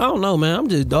niggas? I don't know, man. I'm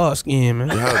just dark skinned, man.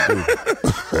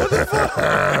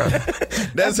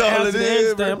 That's all it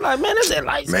is. I'm like, man, that's that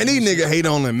light. Man, these niggas hate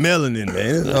on the melanin,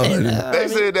 man. That's all it is. They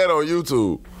said that on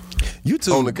YouTube.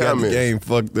 YouTube on the got the comments. game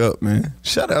fucked up, man.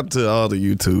 Shout out to all the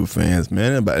YouTube fans,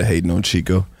 man. Everybody hating on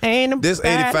Chico. This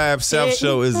 85 South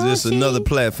show is just another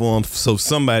platform so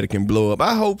somebody can blow up.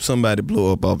 I hope somebody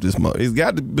blow up off this mother. It's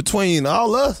got to, between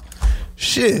all us.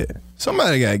 Shit.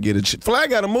 Somebody gotta get it. Fly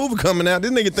got a movie coming out.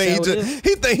 This nigga think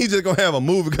he just gonna have a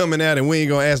movie coming out and we ain't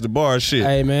gonna ask the bar shit.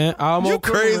 Hey man, you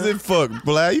crazy fuck,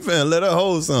 Fly. You finna let her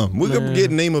hold something. We could get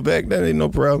Nima back. That ain't no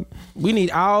problem. We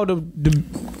need all the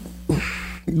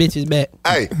bitches back.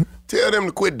 Hey, tell them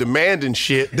to quit demanding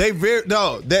shit. They very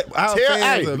our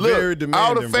fans are very demanding.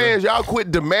 all the fans, y'all quit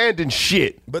demanding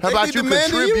shit. But how they about be you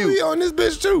demanding contribute? you on this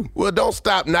bitch too. Well, don't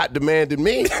stop not demanding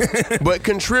me, but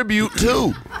contribute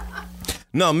too.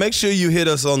 No, make sure you hit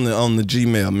us on the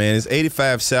Gmail, man. It's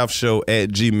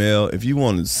 85southshow@gmail. If you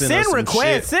want to send us some requests,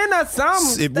 shit, send us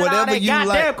something. If whatever you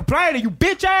like, complaining, you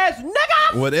bitch ass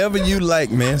nigga. whatever you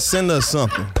like, man, send us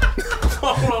something.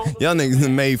 Y'all niggas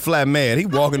done made Fly mad. He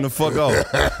walking the fuck off.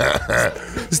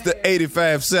 It's the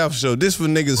 85 South Show. This for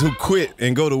niggas who quit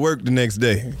and go to work the next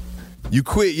day. You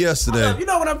quit yesterday. You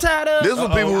know what I'm tired of? This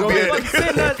what people will be at.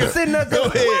 Sitting up there.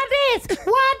 Why this?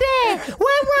 Why that?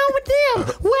 What's wrong with them?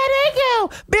 Where they go?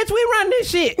 Bitch, we run this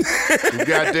shit. You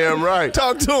goddamn right.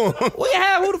 Talk to them. We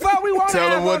have who the fuck we want to Tell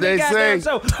have them what on this they goddamn say.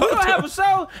 show. We gonna have a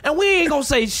show and we ain't gonna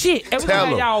say shit. And we Tell gonna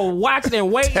have 'em. y'all watching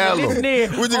and waiting Tell and 'em.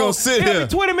 listening. We just gonna sit here.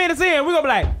 20 minutes in, we gonna be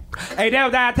like, hey, that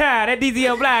was our time. That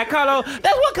DZL Black Carlo.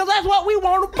 Cause that's what we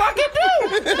want to fucking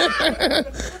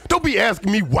do. Don't be asking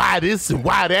me why this and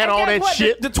why that, all that what?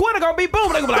 shit. The Twitter gonna be booming.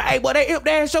 They gonna be like, hey, boy, that imp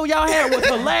dance show y'all had was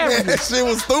hilarious. That shit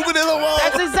was stupid as a wall.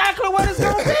 That's exactly what it's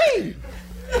gonna be.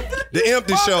 The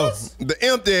empty show. The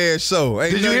empty ass show.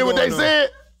 Ain't Did you nothing hear what they going on. said?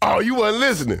 Oh, you wasn't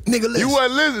listening. Nigga, listen. You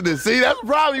wasn't listening. See, that's the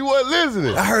problem. You wasn't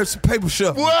listening. I heard some paper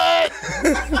shuffle. What?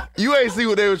 You ain't see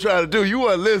what they were trying to do. You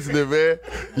wasn't listening, man.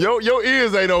 Your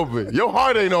ears ain't open. Your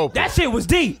heart ain't open. That shit was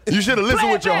deep. You should have listened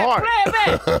Play with it your back, heart. Play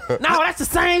it back. No, that's the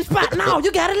same spot. No,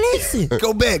 you gotta listen.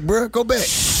 Go back, bro. Go back.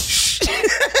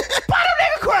 Why them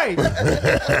nigga crazy? Them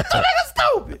niggas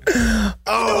stupid.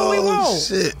 Oh, we want.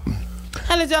 shit.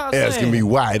 How did y'all say? Asking me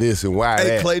why this and why Hey,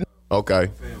 that. Clayton. Okay.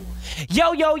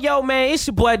 Yo, man, it's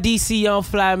your boy DC on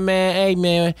Fly, man. Hey,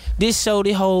 man, this show,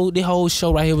 the whole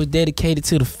show right here was dedicated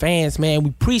to the fans, man. We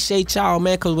appreciate y'all,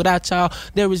 man, because without y'all,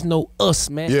 there is no us,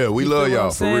 man. Yeah, we You love feel what y'all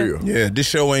I'm for saying? real. Yeah, this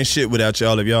show ain't shit without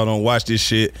y'all. If y'all don't watch this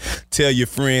shit, tell your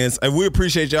friends. And we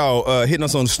appreciate y'all hitting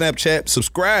us on Snapchat.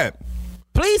 Subscribe.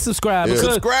 Please subscribe. Yeah.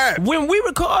 Because Subscribe. when we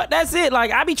record, that's it.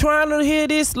 Like, I be trying to hear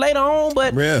this later on,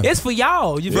 but Yeah. it's for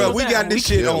y'all. You feel Bro, what we I'm got saying? this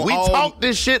shit on We all. talk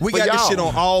this shit We for got this y'all. shit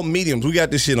on all mediums. We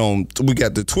got this shit on. We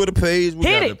got the Twitter page. We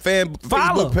Hit got it. the fan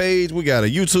Follow. Facebook page. We got a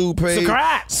YouTube page.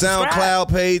 Subscribe. SoundCloud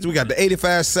page. We got the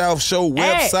 85 South Show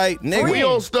website. Nigga, We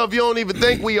on stuff you don't even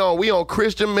think we on. We on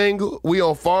Christian Mingle. We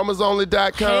on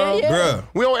FarmersOnly.com. Hell yeah. Bruh.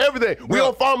 We on everything. We Bruh.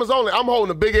 on Farmers Only. I'm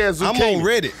holding a big ass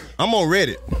zucchini. I'm on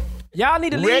Reddit. Y'all need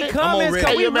to leave Reddit? comments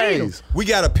because we read them. AMAs. We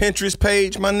got a Pinterest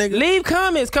page, my nigga. Leave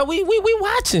comments because we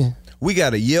watching. We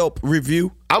got a Yelp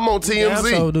review. I'm on Damn TMZ.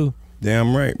 so do.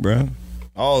 Damn right, bro.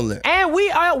 All that. And we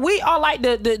are like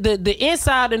the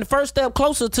inside and the first step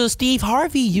closer to Steve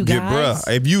Harvey, you guys.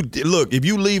 Yeah, bruh. If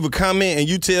you leave a comment and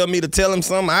you tell me to tell him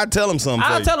something, I tell him something.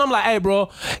 I'll for tell him like, hey, bro,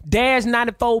 Dash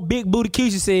 94 Big Booty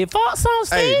Keisha said, fuck some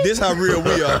Steve. Hey, this how real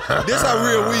we are. This how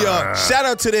real we are. Shout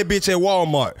out to that bitch at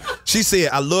Walmart. She said,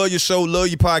 I love your show, love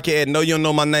your podcast. No, you don't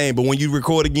know my name, but when you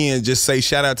record again, just say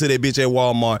shout out to that bitch at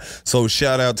Walmart. So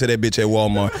shout out to that bitch at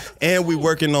Walmart. And we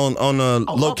working on a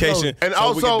location. And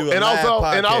so we can do a live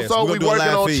podcast. we gonna do a working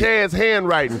live on feed. Chad's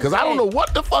handwriting because I don't know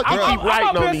what the fuck he keep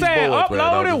writing on these boards. Man.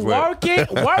 Uploading,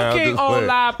 working on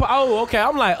live. Oh, okay.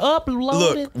 I'm like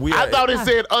uploading. Look, I thought it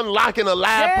said unlocking a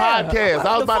live podcast.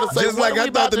 I was about to say, just like I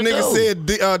thought the nigga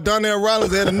said Donnell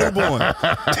Rollins had a newborn.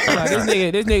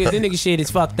 This nigga shit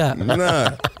is fucked up.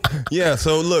 Nah. Yeah,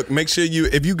 so look, make sure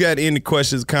if you got any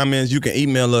questions, comments, you can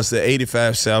email us at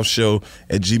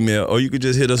 85southshow@gmail.com, or you can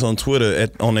just hit us on Twitter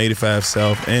on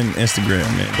 85south and Instagram,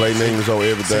 man. Plain English on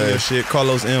everything. Send your shit.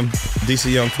 Carlos M,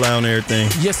 DC Young Fly on everything.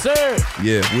 Yes, sir.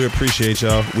 Yeah, we appreciate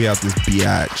y'all. We out this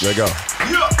biatch. Let go.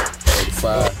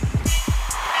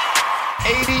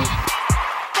 85.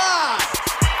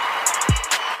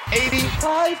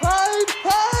 85.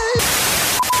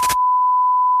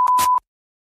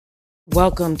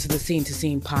 Welcome to the Scene to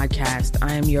Scene podcast.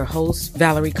 I am your host,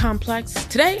 Valerie Complex.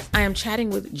 Today, I am chatting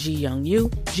with Ji Young Yu.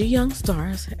 Ji Young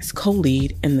stars as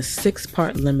co-lead in the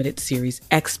 6-part limited series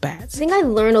Expats. I think I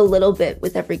learn a little bit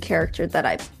with every character that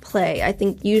I play. I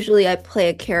think usually I play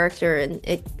a character and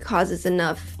it causes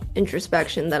enough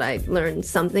introspection that I learn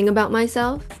something about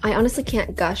myself. I honestly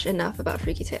can't gush enough about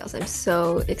Freaky Tales. I'm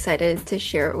so excited to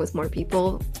share it with more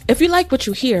people. If you like what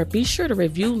you hear, be sure to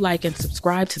review, like, and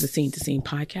subscribe to the Scene to Scene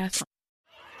podcast.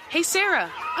 Hey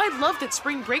Sarah, I love that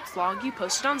spring break vlog you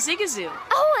posted on Zigazoo.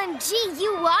 OMG,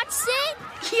 you watched it?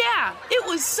 Yeah, it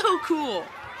was so cool.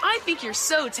 I think you're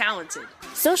so talented.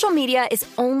 Social media is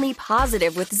only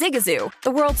positive with Zigazoo,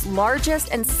 the world's largest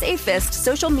and safest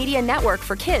social media network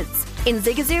for kids. In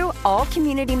Zigazoo, all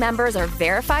community members are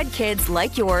verified kids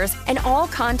like yours, and all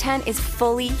content is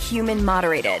fully human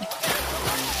moderated.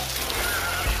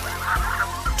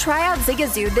 Try out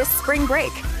Zigazoo this spring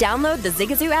break. Download the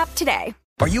Zigazoo app today.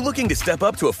 Are you looking to step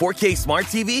up to a 4K smart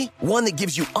TV? One that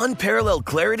gives you unparalleled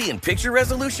clarity and picture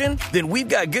resolution? Then we've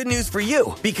got good news for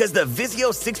you, because the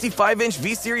Vizio 65-inch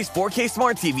V-Series 4K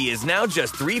smart TV is now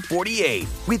just $348.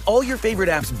 With all your favorite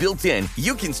apps built in,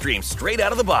 you can stream straight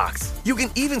out of the box. You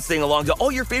can even sing along to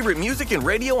all your favorite music and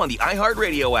radio on the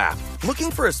iHeartRadio app.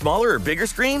 Looking for a smaller or bigger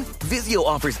screen? Vizio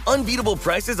offers unbeatable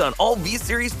prices on all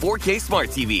V-Series 4K smart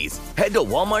TVs. Head to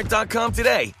Walmart.com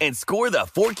today and score the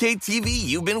 4K TV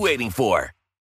you've been waiting for.